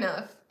well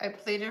enough. I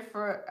played it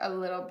for a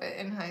little bit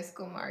in high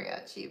school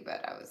mariachi,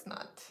 but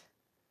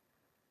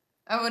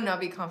I would not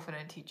be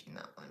confident teaching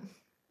that one.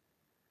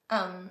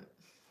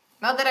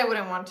 Not that I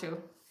wouldn't want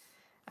to.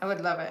 I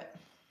would love it.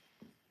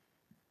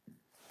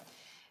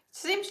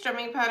 Same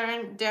strumming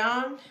pattern,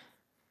 down,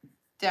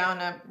 down,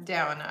 up,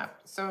 down, up.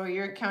 So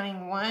you're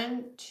counting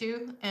 1,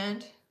 2,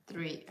 and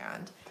 3,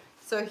 and.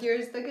 So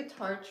here's the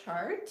guitar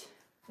chart.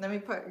 Let me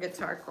put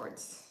guitar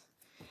chords.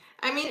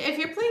 I mean, if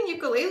you're playing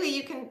ukulele,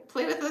 you can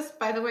play with this,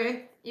 by the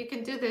way. You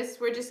can do this.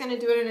 We're just gonna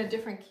do it in a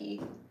different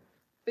key.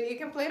 But you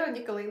can play it on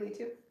ukulele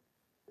too.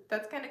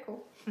 That's kind of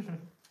cool.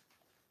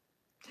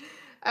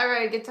 All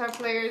right, guitar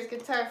players,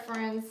 guitar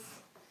friends.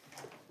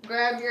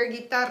 Grab your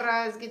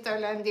guitarras,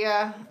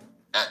 Guitarlandia.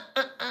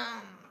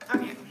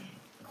 Okay.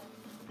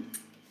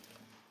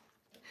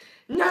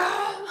 No,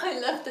 I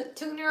left the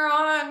tuner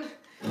on.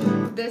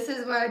 This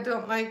is why I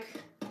don't like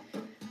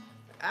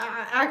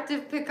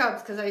active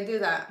pickups, because I do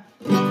that.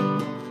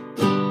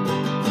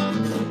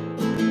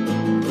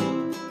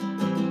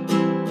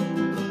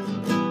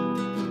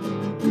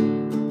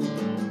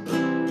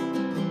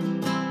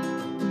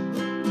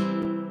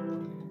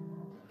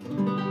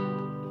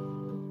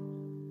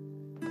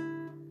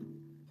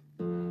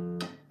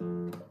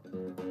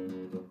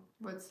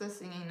 What's the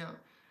singing note?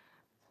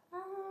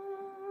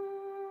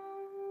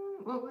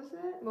 What was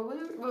it?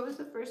 What was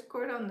the first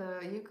chord on the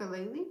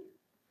ukulele?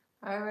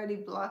 I already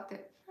blocked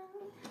it.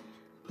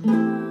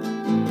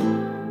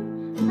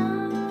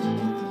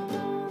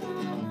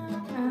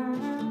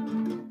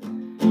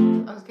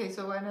 Okay,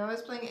 so when I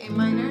was playing A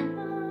minor,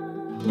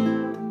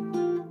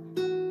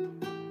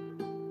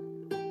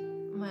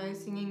 my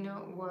singing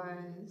note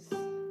was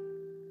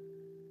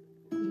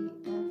E,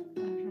 F,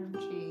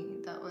 F, G.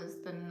 That was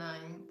the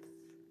 9th,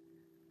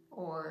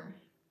 or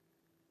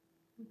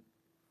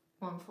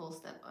 1 full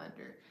step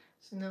under.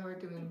 So now we're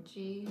doing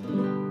G.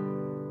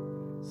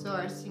 So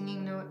our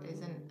singing note is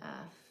an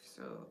F.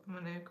 So I'm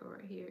gonna go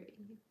right here.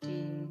 E, D,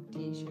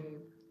 D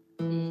shape,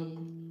 E,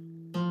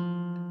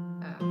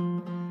 F.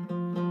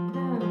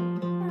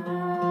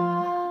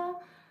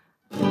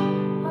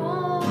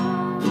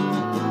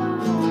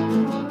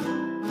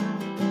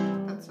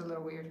 That's a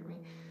little weird for me.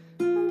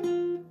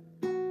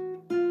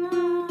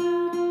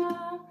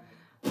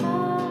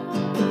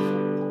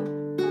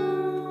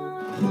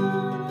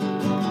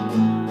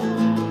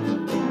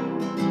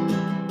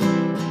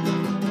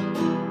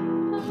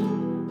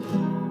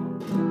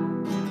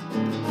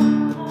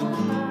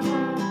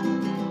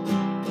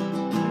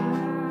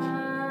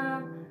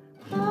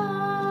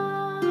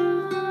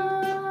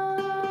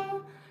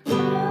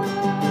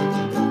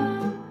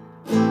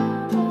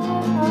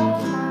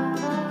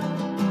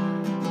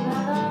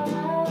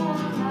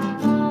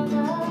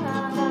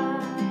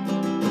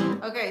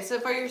 Okay, so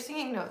for your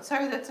singing note,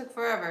 sorry that took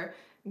forever.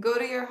 Go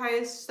to your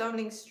highest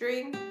sounding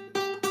string,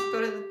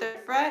 go to the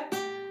 3rd fret.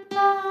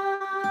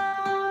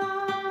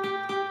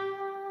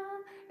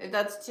 If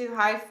that's too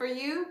high for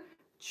you,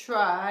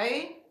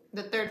 try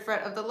the 3rd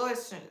fret of the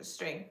lowest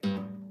string.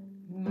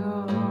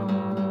 No.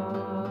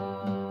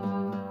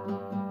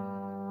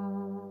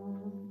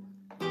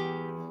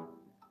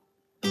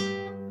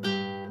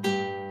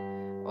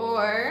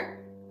 Or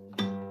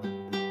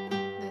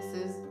this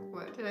is,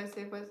 what did I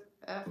say was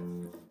F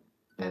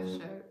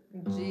sharp,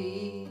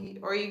 G,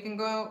 or you can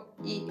go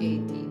E, A,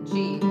 D,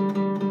 G.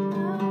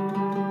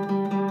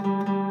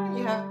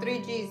 You have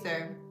 3 G's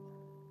there.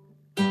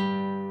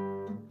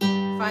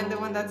 Find the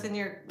one that's in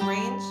your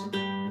range.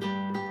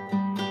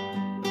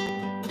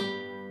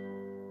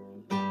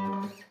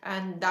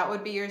 And that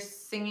would be your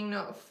singing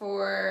note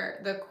for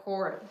the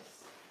chorus.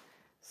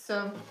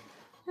 So,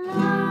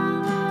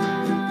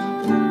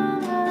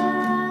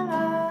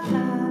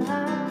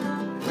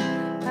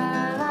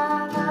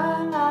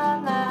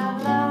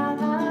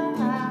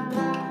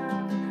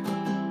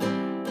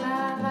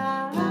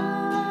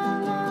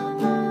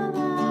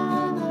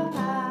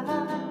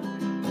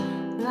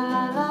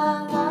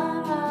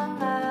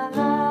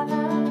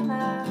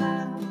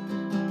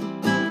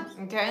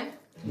 okay,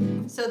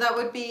 so that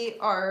would be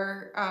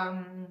our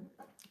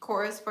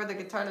chorus for the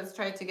guitar. Let's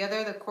try it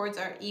together. The chords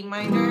are E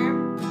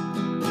minor,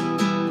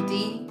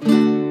 D,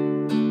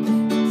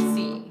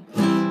 C,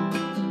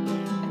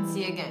 and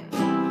C again.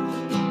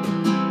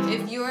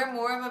 If you are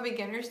more of a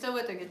beginner still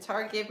with the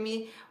guitar, give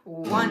me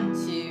 1,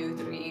 2,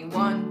 3,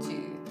 1,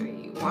 2,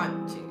 3,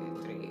 1, 2,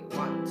 3,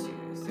 1,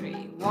 2, 3,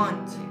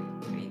 1,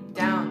 2, 3,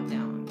 down,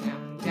 down,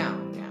 down,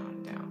 down,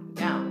 down, down,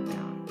 down,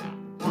 down, down,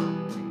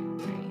 1,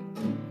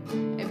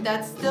 2, 3. If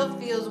that still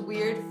feels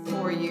weird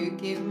for you,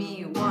 give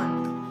me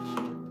 1.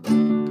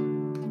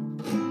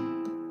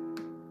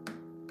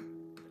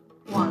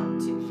 1,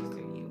 2,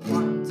 3,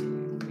 1,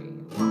 2, 3,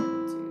 1,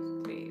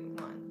 2, 3,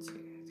 1, 2,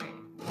 3,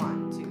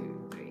 1, 2,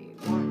 3,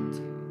 1, 2,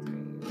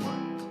 3, 1,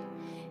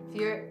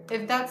 2.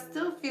 If that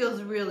still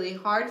feels really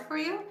hard for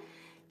you,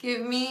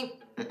 give me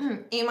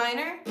E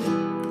minor,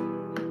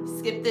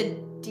 skip the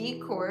D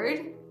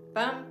chord,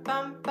 bum,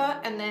 bum, ba,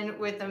 and then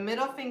with the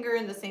middle finger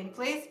in the same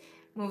place,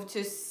 move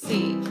to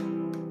C,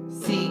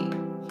 C,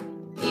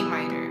 E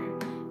minor,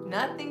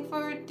 nothing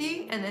for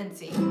D, and then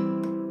C.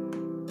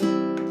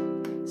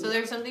 So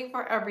there's something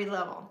for every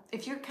level.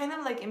 If you're kind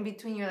of like in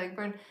between, you're like,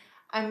 Bern,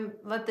 I'm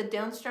at the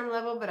down strum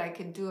level, but I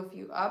could do a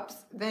few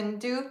ups, then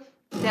do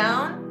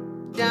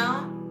down,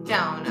 down,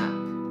 down,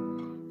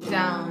 up,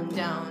 down,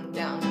 down,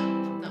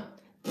 down, up,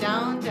 no,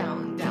 down,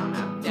 down, down,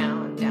 up,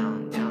 down, down,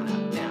 down,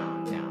 up,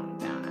 down, down,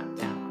 down, up,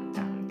 down,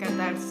 down.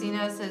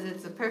 Katarzyna says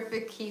it's a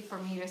perfect key for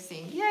me to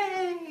sing.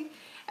 Yay!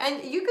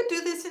 And you could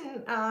do this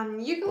in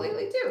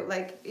ukulele too.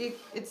 Like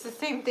it's the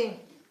same thing.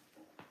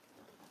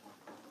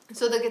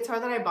 So the guitar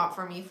that I bought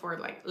for me for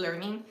like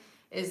learning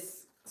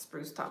is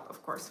spruce top,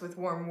 of course, with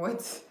warm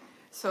woods.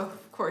 So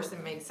of course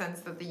it makes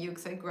sense that the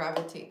ukes I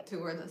gravitate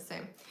to are the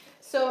same.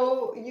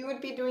 So you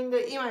would be doing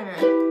the E minor.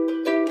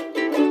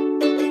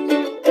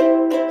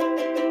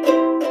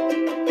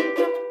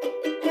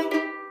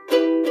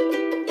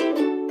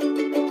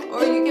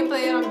 Or you can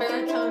play it on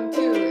baritone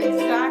too.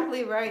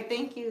 Exactly right.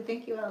 Thank you,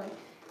 Ellie.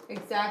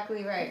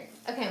 Exactly right.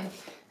 Okay.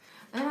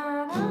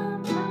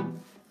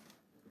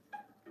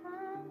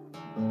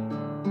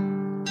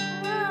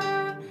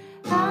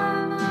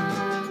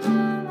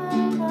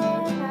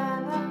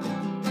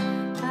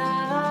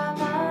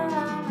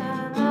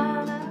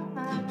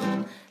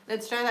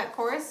 Let's try that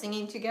chorus,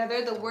 singing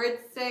together. The words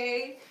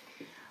say,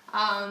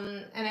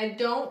 and I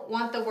don't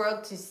want the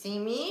world to see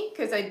me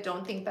because I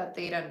don't think that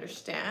they'd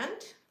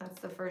understand.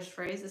 That's the first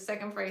phrase. The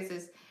second phrase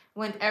is,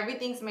 when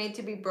everything's made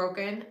to be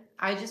broken,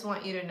 I just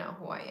want you to know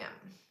who I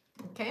am.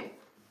 Okay?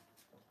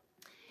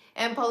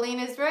 And Pauline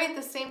is right,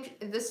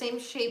 the same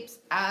shapes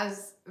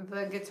as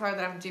the guitar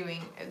that I'm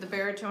doing. The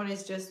baritone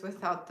is just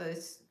without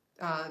this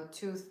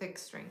 2 thick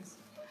strings.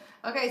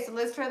 Okay, so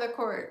let's try the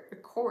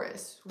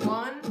chorus.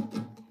 1,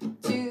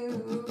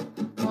 2,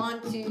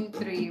 1, 2,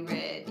 3,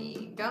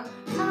 ready, go.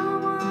 I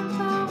want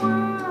the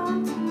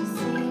world to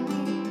see me.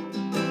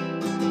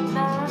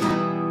 Na, na.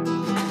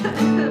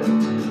 And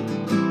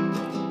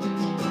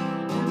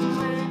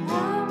when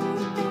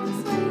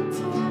everything's made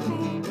to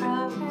be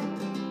broken,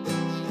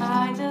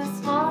 I just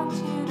want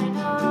you to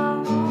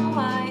know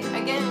why.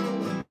 Again.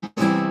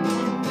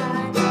 And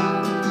I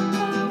don't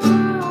want the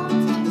world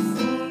to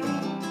see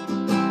me.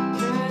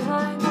 There's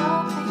like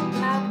nothing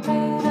that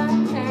they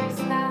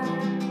understand.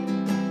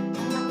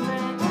 And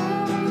when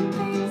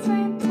everything's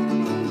made to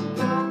be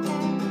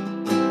broken,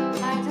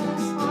 I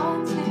just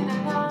want you to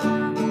know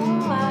who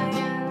I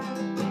am.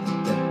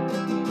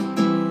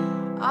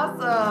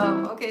 Awesome.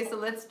 Okay, so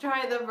let's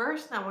try the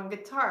verse now on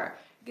guitar.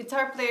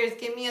 Guitar players,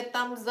 give me a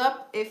thumbs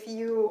up if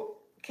you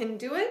can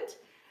do it.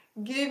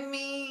 Give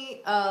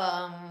me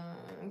a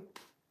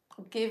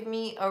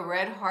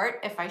red heart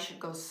if I should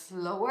go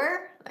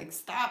slower, like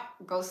stop,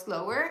 go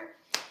slower,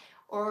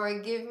 or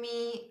give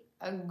me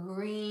a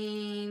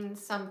green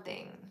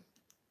something.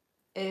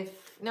 Give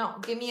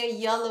me a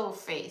yellow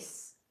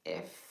face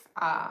if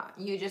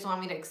you just want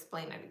me to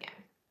explain it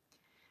again.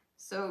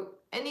 So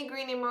any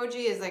green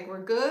emoji is like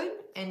we're good.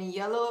 Any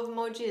yellow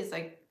emoji is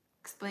like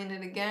explain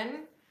it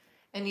again.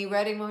 Any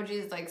red emoji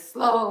is like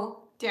slow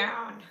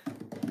down.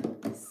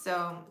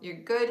 So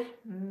you're good,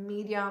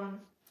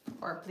 medium,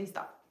 or please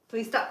stop.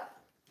 Please stop.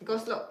 Go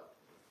slow.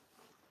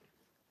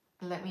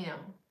 Let me know.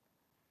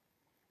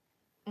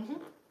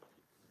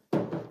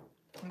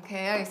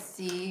 Okay, I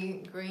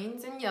see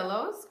greens and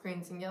yellows.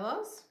 Greens and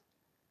yellows.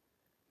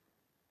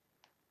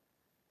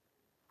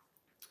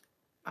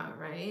 All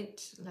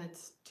right,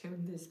 let's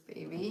tune this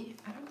baby.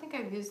 I don't think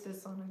I've used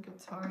this on a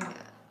guitar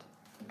yet.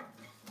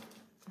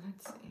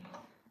 Let's see.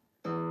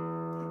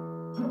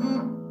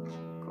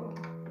 Cool.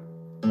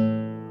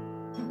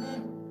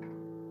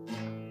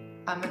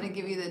 I'm gonna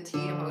give you the T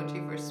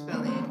emoji for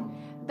spelling.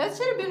 That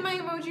should have been my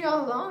emoji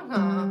all along,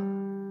 huh?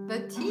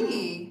 The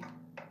T.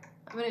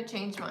 I'm gonna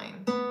change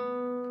mine.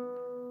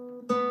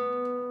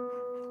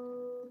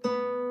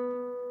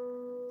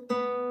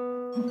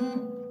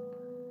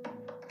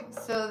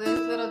 So this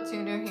little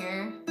tuner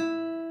here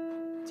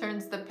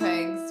turns the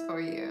pegs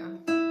for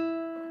you.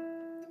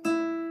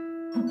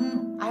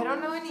 I don't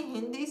know any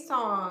Hindi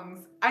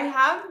songs. I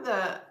have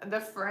the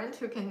friend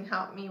who can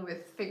help me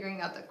with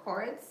figuring out the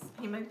chords.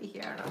 He might be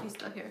here. I don't know if he's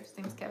still here. His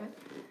name's Kevin.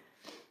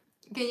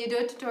 Can you do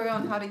a tutorial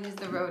on how to use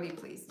the roadie,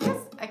 please? Yes,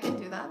 I can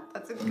do that.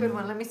 That's a good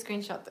one. Let me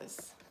screenshot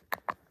this.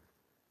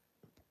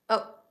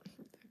 Oh,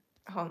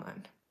 hold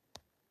on.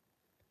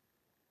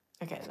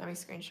 Okay, let me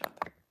screenshot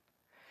that.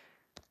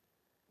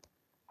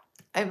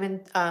 I've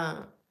been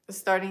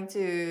starting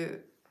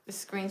to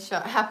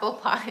screenshot apple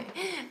pie.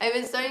 I've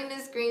been starting to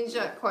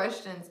screenshot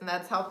questions, and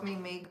that's helped me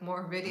make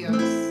more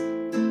videos.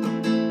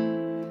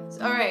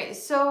 All right,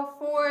 so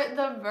for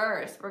the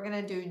verse, we're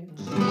gonna do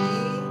G,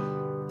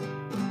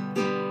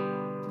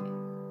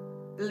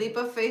 leap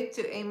of faith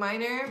to A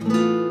minor,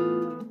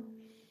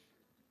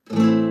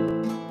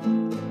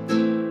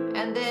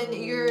 and then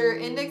your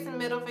index and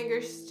middle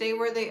fingers stay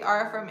where they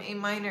are from A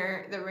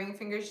minor. The ring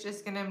finger's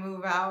just gonna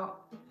move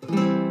out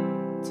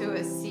to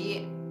a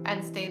C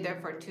and stay there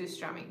for 2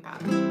 strumming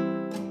patterns.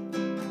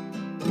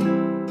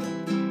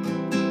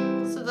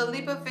 So the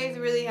leap of faith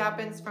really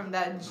happens from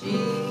that G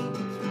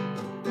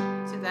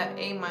to that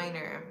A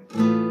minor,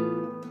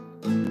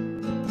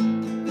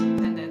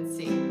 and then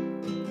C.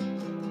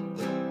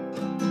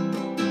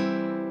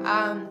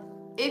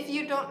 If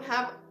you don't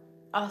have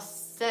a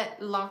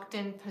set locked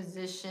in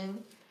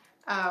position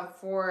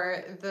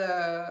for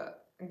the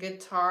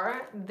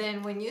guitar,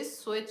 then when you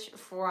switch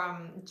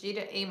from G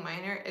to A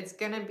minor, it's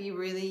gonna be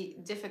really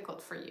difficult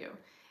for you.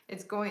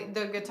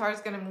 The guitar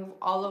is gonna move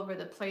all over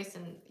the place,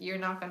 and you're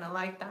not gonna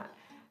like that.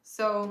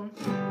 So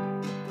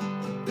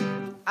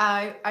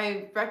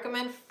I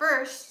recommend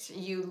first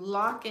you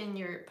lock in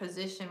your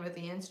position with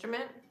the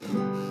instrument,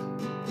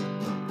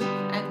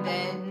 and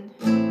then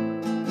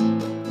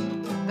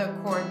the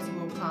chords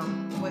will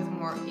come with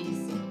more ease.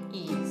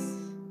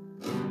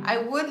 I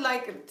would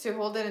like to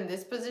hold it in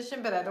this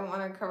position, but I don't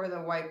want to cover the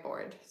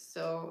whiteboard.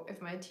 So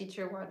if my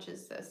teacher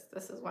watches this,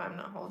 this is why I'm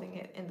not holding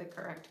it in the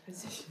correct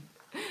position.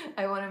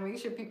 I want to make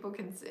sure people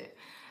can see it.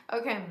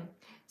 Okay,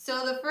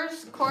 so the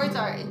first chords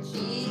are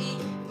G,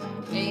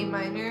 A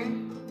minor,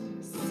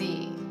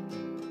 C.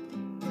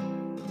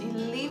 You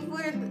leave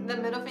with the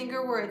middle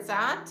finger where it's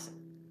at,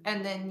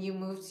 and then you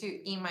move to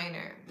E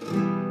minor.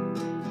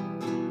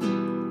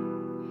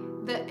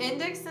 The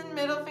index and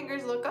middle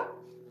fingers look up,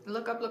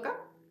 look up, look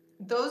up.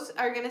 Those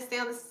are gonna stay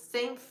on the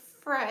same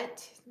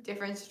fret,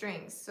 different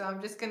strings. So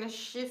I'm just gonna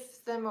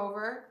shift them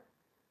over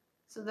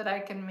so that I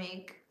can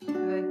make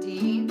the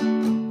D.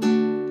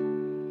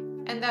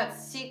 And that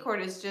C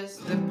chord is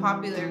just the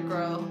popular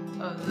girl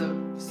of the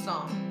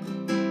song.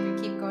 We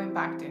keep going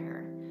back to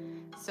her.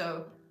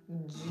 So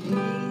G,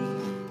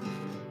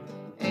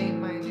 A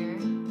minor,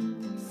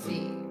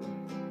 C.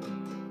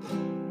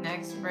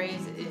 Next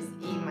phrase is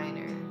E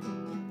minor,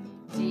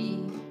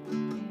 D,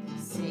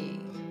 C.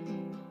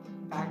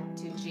 Back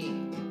to G,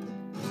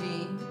 G,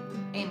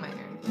 A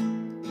minor,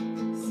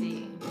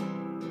 C,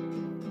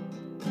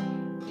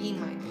 E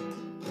minor,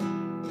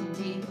 D,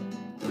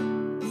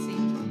 C.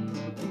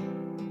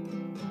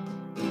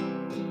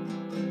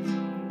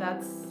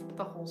 That's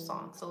the whole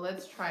song. So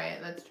let's try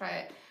it. Let's try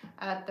it.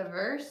 At the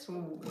verse,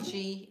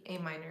 G, A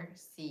minor,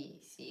 C,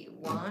 C.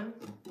 1,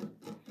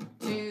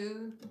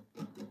 2,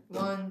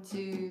 1,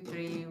 2,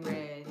 3,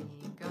 ready,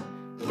 go.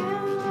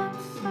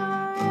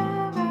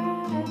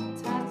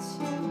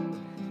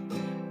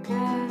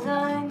 Cause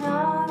I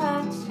know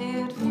that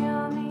you'd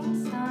feel me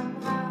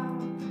somehow.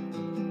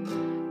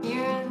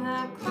 You're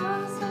the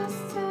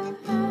closest to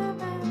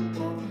heaven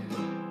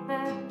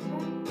that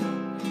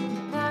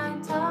I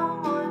don't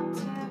want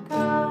to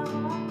go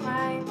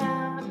right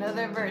now.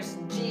 Another verse,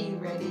 G,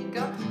 ready,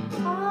 go.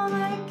 All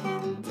I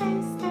can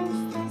taste is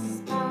this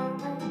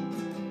moment,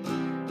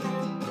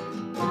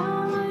 and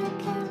all I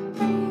can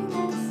breathe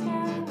is your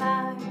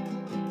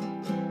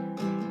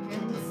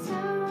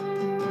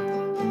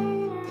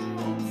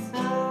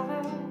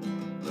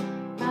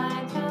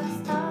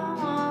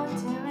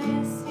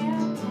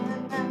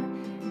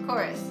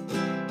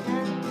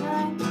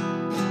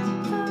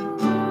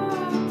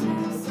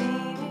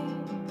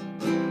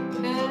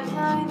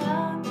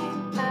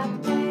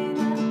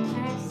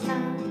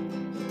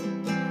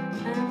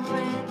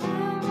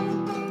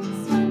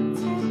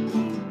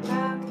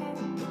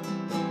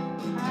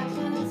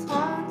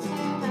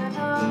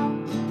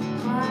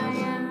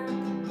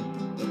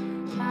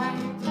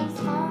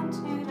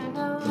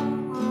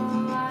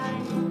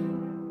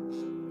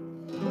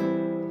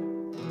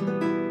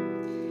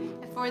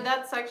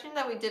section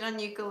that we did on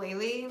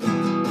ukulele,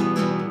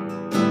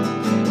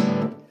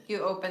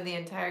 you open the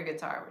entire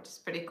guitar, which is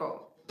pretty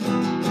cool.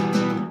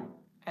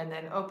 And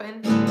then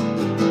open,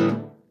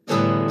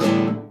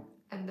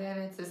 and then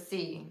it's a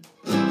C.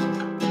 E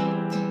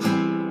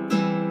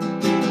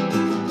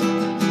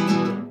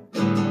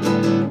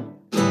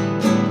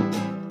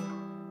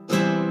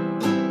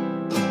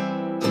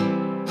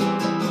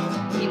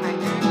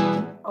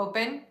minor,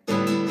 open. 2,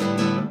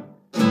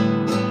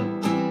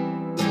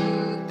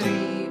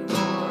 3,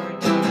 4,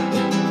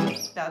 down.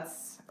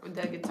 That's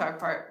the guitar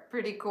part.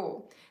 Pretty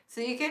cool.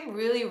 So you can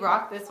really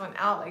rock this one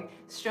out, like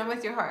strum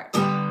with your heart.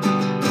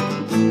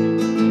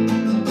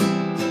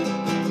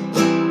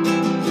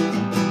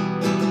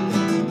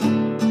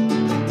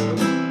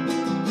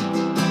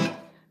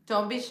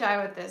 Don't be shy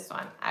with this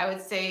one. I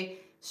would say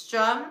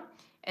strum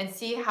and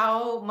see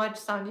how much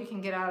sound you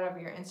can get out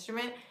of your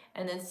instrument,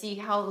 and then see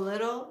how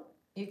little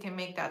you can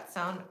make that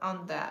sound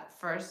on that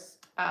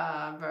first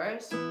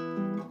verse.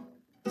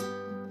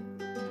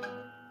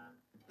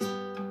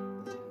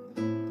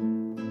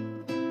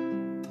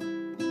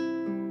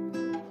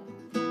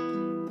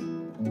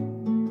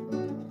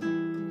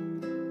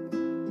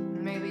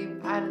 Maybe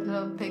add a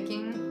little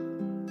picking.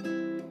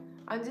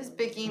 I'm just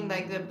picking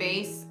like the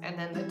bass and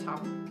then the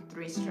top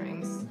 3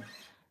 strings.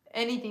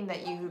 Anything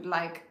that you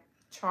like,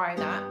 try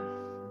that.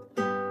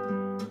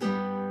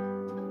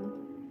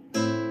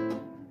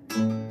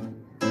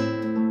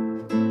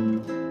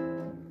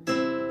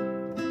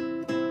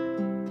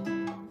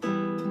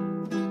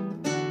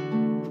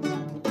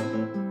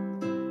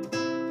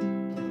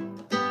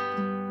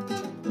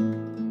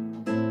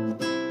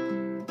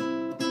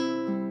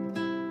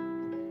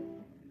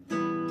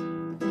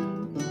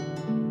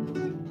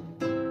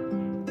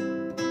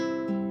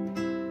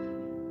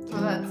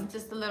 That's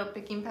just a little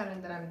picking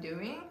pattern that I'm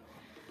doing.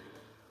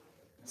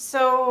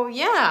 So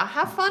yeah,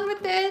 have fun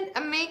with it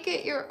and make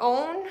it your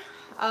own.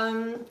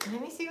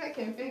 Let me see if I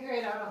can figure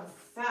it out on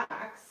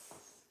sax.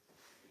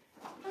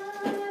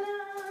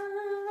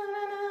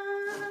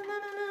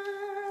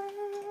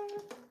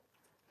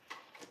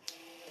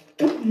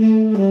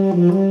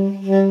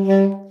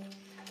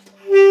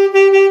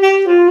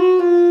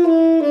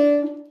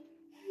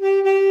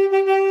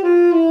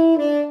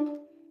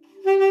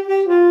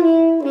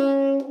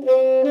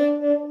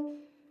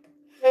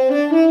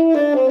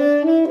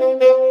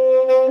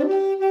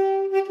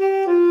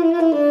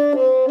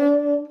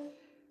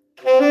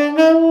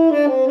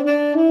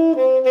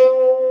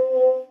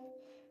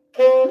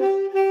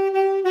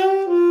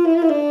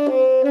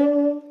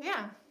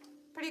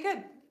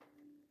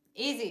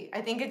 Easy.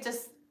 I think it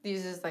just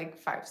uses like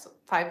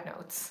five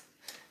notes.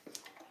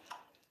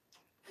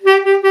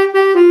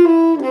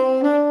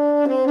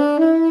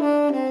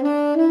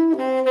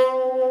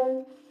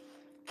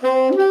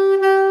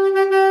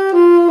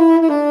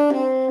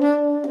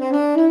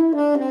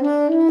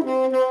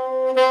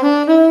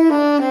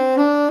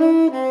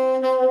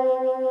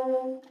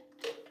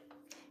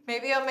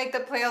 Maybe I'll make the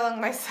play along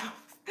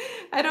myself.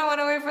 I don't want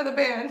to wait for the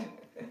band.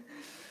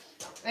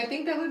 I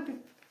think that would be,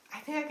 I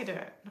think I could do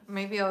it.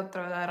 Maybe I'll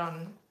throw that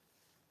on,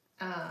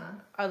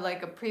 or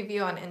like a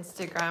preview on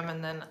Instagram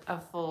and then a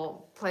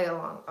full play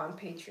along on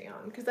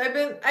Patreon. Because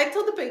I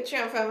told the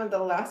Patreon family the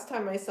last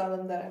time I saw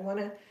them that I want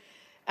to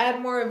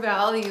add more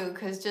value,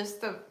 because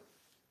just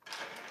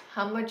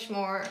how much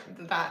more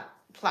that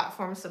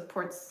platform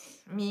supports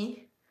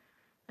me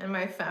and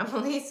my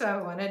family. So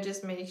I want to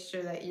just make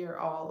sure that you're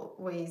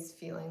always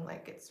feeling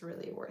like it's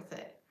really worth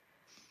it.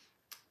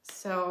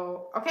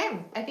 So,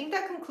 okay, I think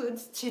that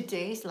concludes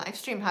today's live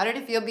stream. How did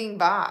it feel being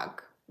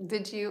back?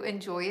 Did you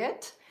enjoy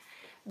it?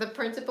 The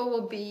principle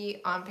will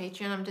be on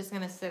Patreon. I'm just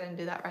going to sit and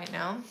do that right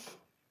now.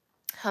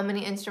 How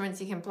many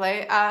instruments you can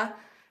play?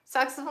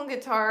 Saxophone,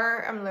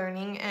 guitar, I'm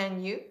learning,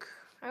 and uke.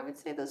 I would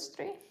say those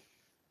 3.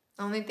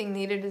 The only thing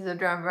needed is a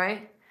drum,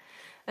 right?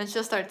 And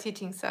she'll start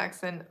teaching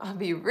sax and I'll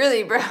be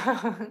really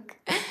broke.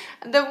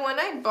 The one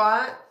I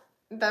bought,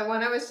 that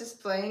one I was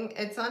just playing,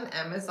 it's on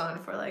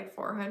Amazon for like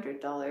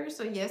 $400.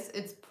 So yes,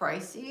 it's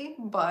pricey,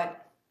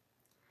 but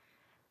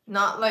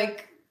not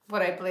like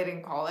what I played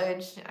in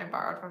college. I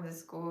borrowed from the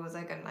school. It was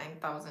like a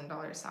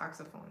 $9,000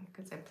 saxophone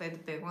because I played the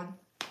big one.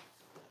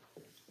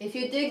 If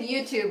you dig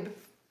YouTube,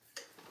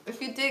 if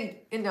you dig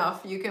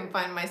enough, you can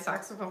find my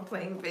saxophone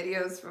playing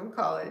videos from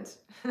college.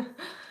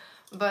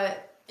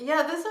 But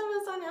yeah, this one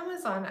was on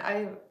Amazon.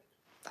 I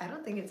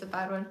don't think it's a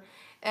bad one.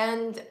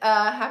 And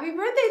happy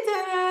birthday,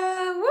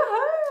 Tana!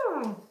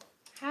 Woohoo!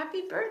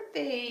 Happy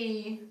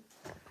birthday!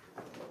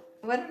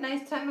 What a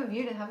nice time of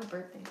year to have a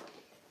birthday.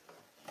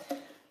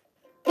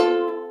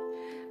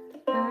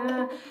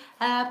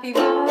 Happy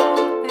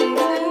birthday to you.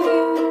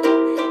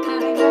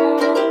 Happy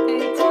birthday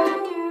to you.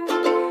 Happy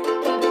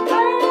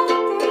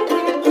birthday,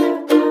 dear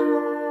Tana.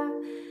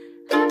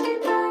 Happy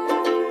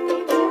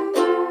birthday to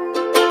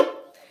you.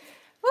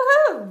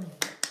 Woohoo!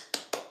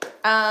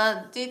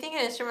 Do you think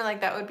an instrument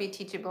like that would be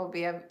teachable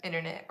via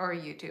internet or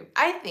YouTube?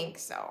 I think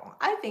so.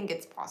 I think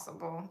it's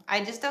possible.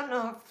 I just don't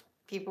know if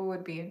people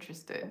would be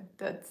interested.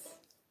 That's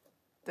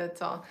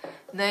all.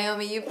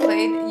 Naomi, you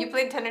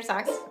played tenor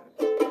sax?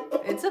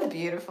 It's a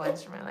beautiful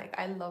instrument. Like,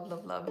 I love,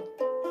 love, love.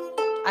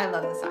 I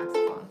love the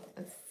saxophone.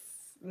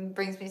 It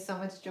brings me so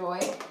much joy.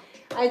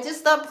 I just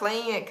stopped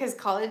playing it because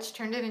college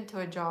turned it into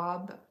a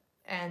job,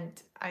 and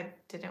I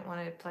didn't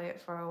want to play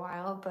it for a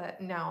while.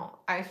 But now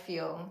I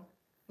feel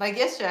like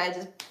yesterday I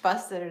just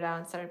busted it out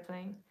and started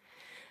playing.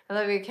 I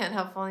love You Can't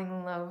Help Falling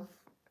in Love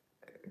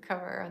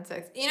cover on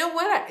sex. You know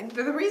what?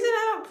 The reason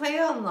I don't play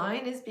it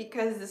online is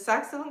because the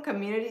saxophone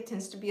community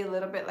tends to be a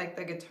little bit like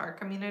the guitar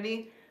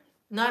community.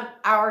 Not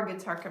our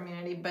guitar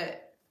community,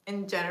 but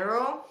in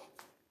general.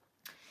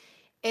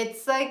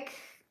 It's like,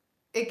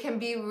 it can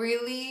be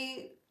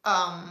really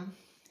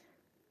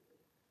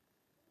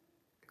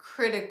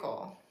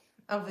critical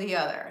of the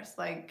others.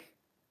 Like,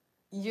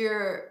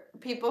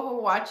 people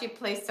who watch you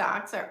play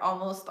sax are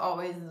almost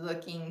always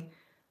looking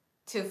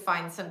to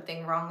find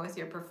something wrong with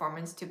your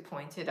performance to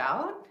point it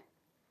out.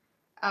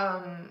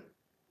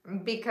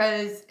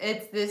 Because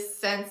it's this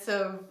sense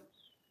of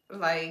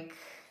like,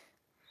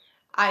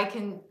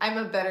 I'm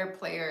a better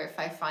player if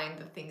I find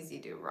the things you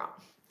do wrong.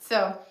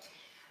 So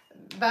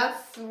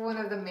that's one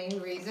of the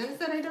main reasons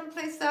that I don't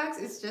play sax.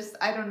 It's just,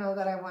 I don't know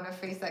that I want to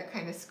face that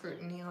kind of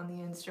scrutiny on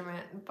the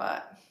instrument,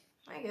 but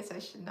I guess I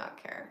should not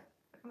care.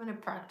 I'm going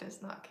to practice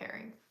not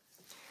caring.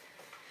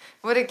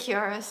 What did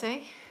Kiara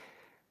say?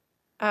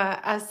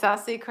 A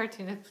sassy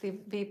cartoonist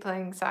be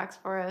playing sax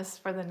for us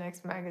for the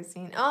next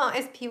magazine. Oh,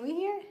 is Pee Wee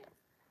here?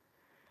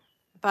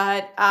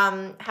 But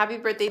happy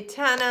birthday,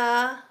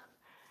 Tana.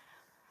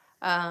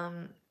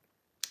 And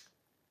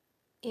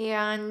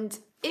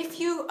if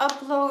you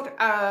upload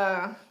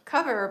a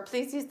cover,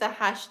 please use the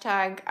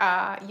hashtag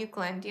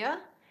Ukelandia.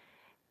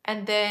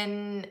 And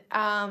then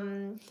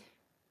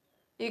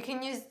you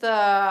can use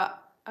the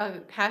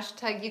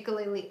hashtag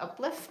ukulele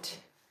uplift.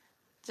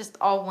 Just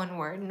all one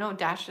word, no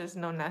dashes,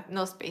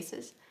 no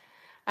spaces.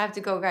 I have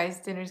to go, guys.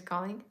 Dinner's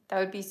calling. That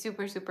would be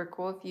super, super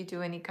cool if you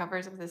do any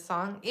covers of this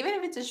song. Even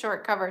if it's a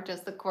short cover,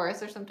 just the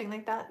chorus or something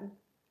like that.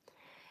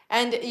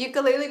 And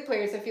ukulele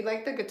players, if you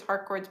like the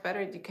guitar chords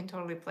better, you can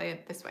totally play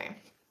it this way.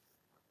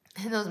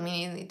 It doesn't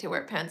mean you need to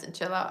wear pants and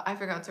chill out. I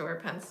forgot to wear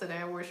pants today.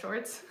 I wore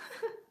shorts.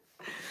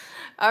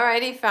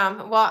 Alrighty,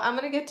 fam. Well, I'm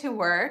going to get to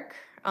work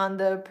on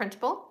the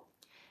printable.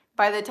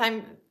 By the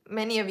time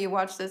many of you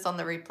watch this on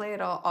the replay,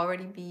 it'll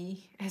already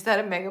be... Is that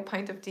a mega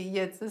pint of tea?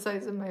 Yeah, it's the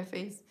size of my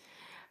face.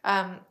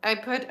 I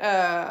put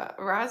a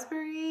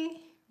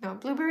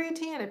blueberry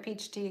tea and a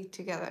peach tea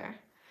together.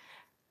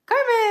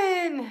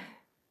 Carmen!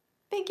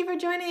 Thank you for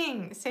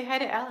joining. Say hi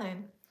to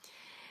Ellen.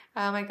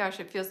 Oh my gosh,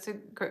 it feels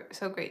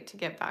so great to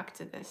get back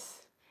to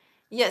this.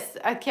 Yes,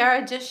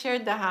 Kiara just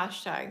shared the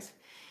hashtags.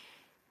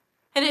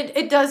 And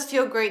it does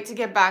feel great to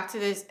get back to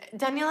this.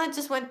 Daniela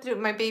just went through,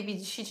 my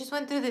baby, she just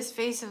went through this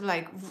phase of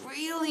like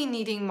really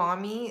needing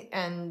mommy.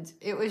 And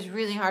it was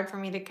really hard for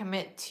me to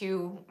commit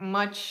to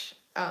much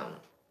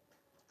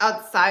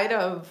outside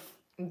of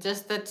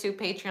just the 2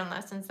 Patreon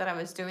lessons that I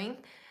was doing.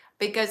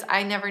 Because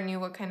I never knew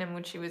what kind of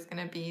mood she was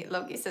going to be.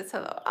 Loki says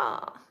hello.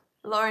 Ah,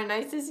 Laura,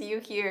 nice to see you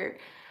here.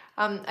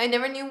 I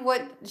never knew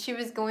what she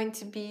was going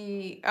to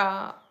be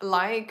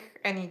like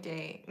any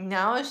day.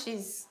 Now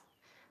she's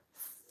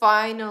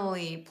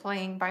finally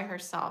playing by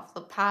herself.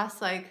 The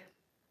past like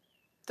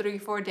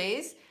 3-4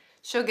 days,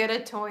 she'll get a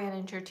toy and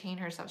entertain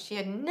herself. She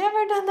had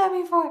never done that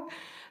before.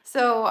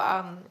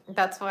 So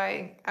that's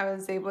why I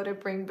was able to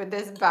bring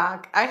this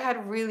back. I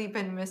had really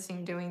been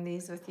missing doing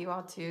these with you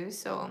all too.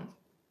 So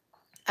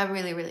I'm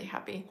really, really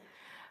happy.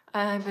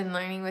 I've been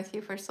learning with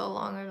you for so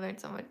long. I've learned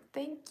so much.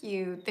 Thank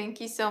you. Thank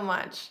you so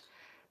much.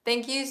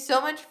 Thank you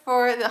so much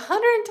for the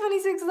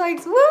 126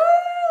 likes.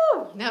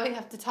 Woo! Now we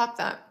have to top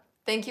that.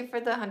 Thank you for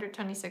the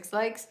 126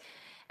 likes.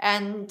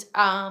 And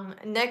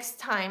next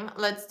time,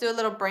 let's do a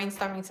little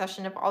brainstorming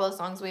session of all the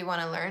songs we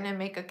want to learn and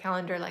make a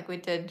calendar like we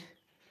did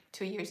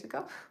 2 years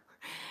ago.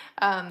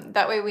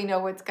 That way we know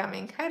what's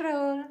coming. Hi,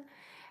 Raul.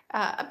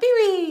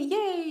 Pee-wee!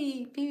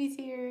 Yay! Pee-wee's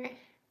here.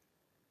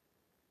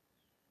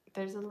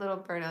 There's a little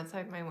bird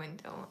outside my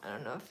window. I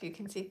don't know if you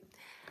can see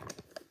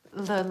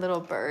the little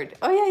bird.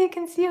 Oh yeah, you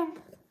can see him.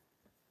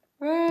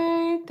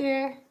 Right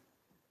there.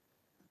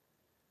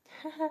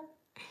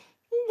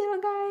 Hey,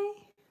 little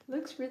guy.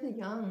 Looks really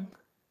young.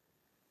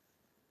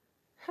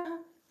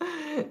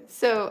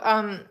 So,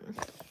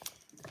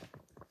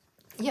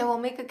 yeah, we'll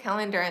make a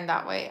calendar and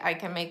that way I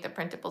can make the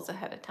printables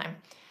ahead of time.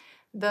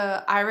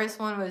 The iris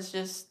one was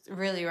just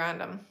really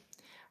random.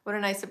 What a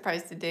nice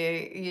surprise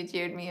today. You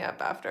cheered me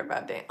up after a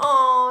bad day.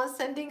 Oh,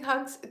 sending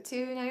hugs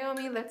to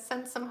Naomi. Let's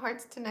send some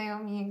hearts to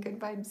Naomi and good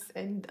vibes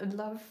and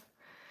love.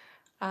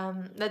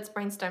 Let's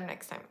brainstorm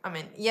next time. I'm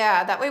in.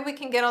 Yeah, that way we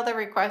can get all the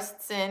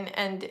requests in.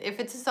 And if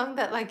it's a song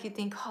that like you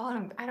think,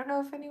 oh, I don't know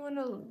if anyone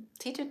will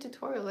teach a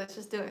tutorial, let's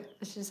just do it.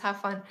 Let's just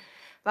have fun.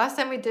 Last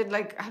time we did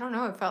like, I don't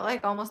know, it felt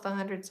like almost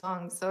 100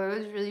 songs. So it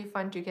was really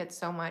fun to get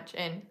so much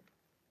in.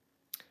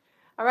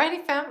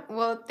 Alrighty, fam.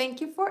 Well, thank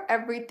you for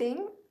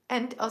everything.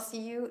 And I'll see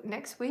you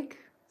next week,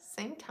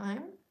 same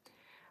time.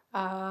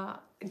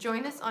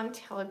 Join us on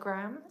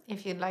Telegram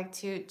if you'd like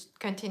to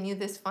continue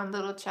this fun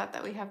little chat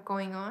that we have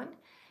going on.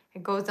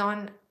 It goes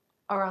on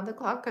around the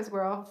clock because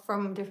we're all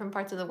from different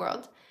parts of the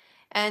world.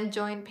 And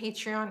join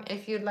Patreon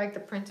if you'd like the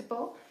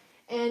printable.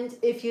 And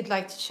if you'd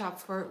like to shop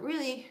for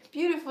really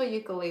beautiful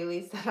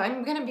ukuleles that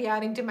I'm going to be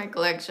adding to my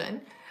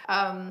collection.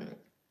 I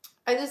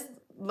just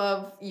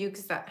love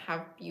ukes that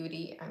have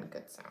beauty and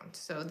good sound.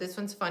 So this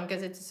one's fun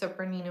because it's a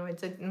sopranino.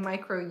 It's a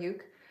micro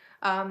uke.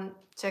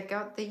 Check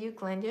out the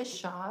Ukelandia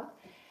shop.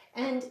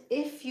 And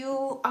if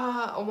you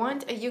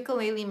want a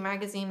ukulele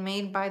magazine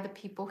made by the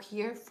people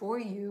here for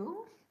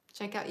you,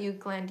 check out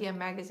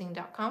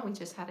ukulandiamagazine.com. We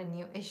just had a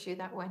new issue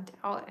that went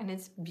out and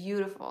it's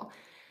beautiful.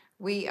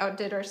 We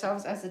outdid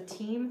ourselves as a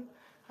team.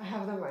 I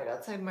have them right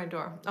outside my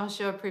door. I'll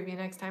show a preview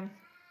next time.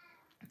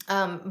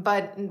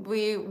 But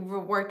we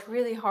worked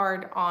really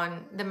hard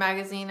on the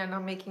magazine and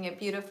on making it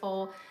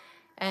beautiful.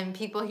 And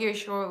people here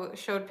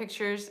showed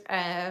pictures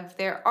of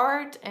their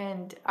art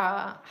and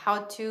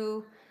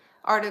how-to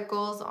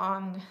articles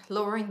on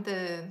lowering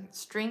the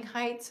string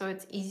height so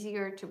it's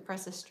easier to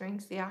press the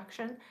strings, the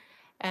action,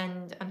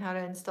 and on how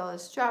to install a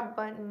strap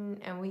button.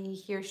 And we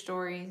hear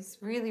stories,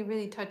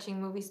 really touching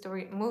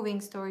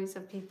moving stories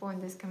of people in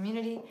this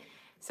community.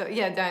 So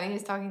yeah, Danny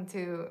is talking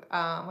to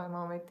my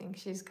mom. I think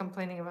she's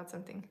complaining about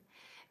something.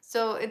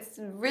 So it's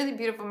a really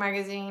beautiful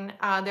magazine.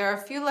 There are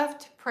a few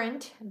left to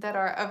print that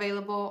are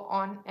available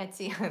on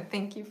Etsy.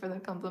 Thank you for the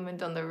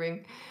compliment on the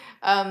ring.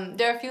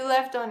 There are a few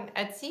left on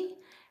Etsy,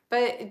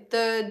 but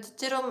the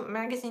digital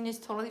magazine is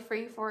totally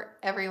free for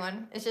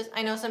everyone. It's just,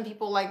 I know some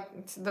people like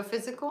the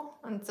physical,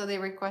 and so they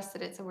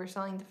requested it, so we're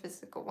selling the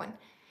physical one.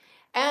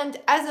 And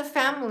as a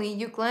family,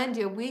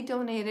 Ukelandia, we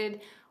donated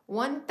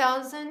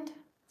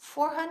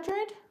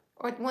 1,400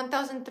 or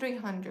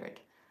 1,300.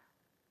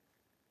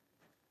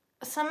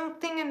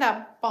 Something in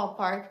that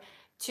ballpark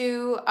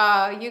to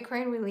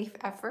Ukraine relief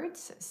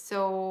efforts.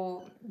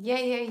 So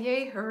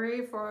yay,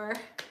 hooray for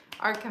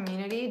our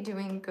community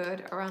doing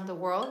good around the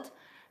world.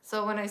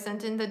 So when I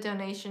sent in the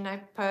donation, I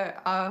put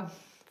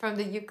from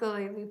the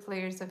ukulele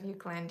players of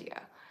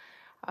Ukelandia.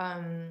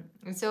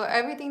 So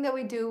everything that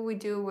we do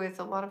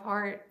with a lot of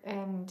heart.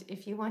 And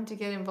if you want to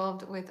get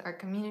involved with our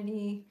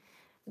community,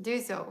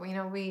 do so. You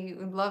know, we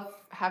love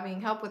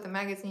having help with the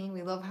magazine.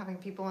 We love having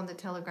people on the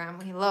Telegram.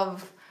 We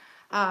love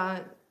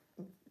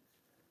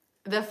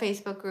the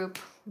Facebook group.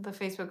 The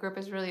Facebook group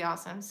is really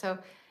awesome. So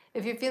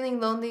if you're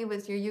feeling lonely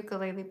with your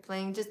ukulele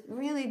playing, just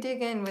really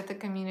dig in with the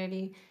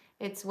community.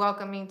 It's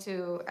welcoming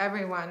to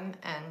everyone,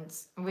 and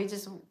we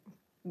just,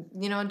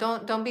 you know,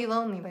 don't be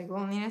lonely. Like,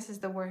 loneliness is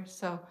the worst.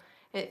 So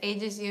it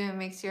ages you and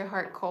makes your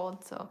heart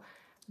cold. So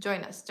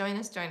join us.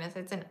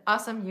 It's an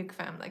awesome uke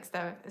fam, like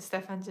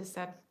Stefan just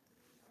said.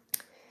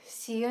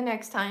 See you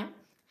next time.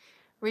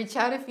 Reach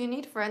out if you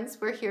need friends.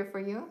 We're here for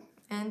you.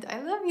 And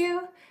I love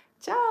you.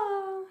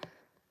 Ciao.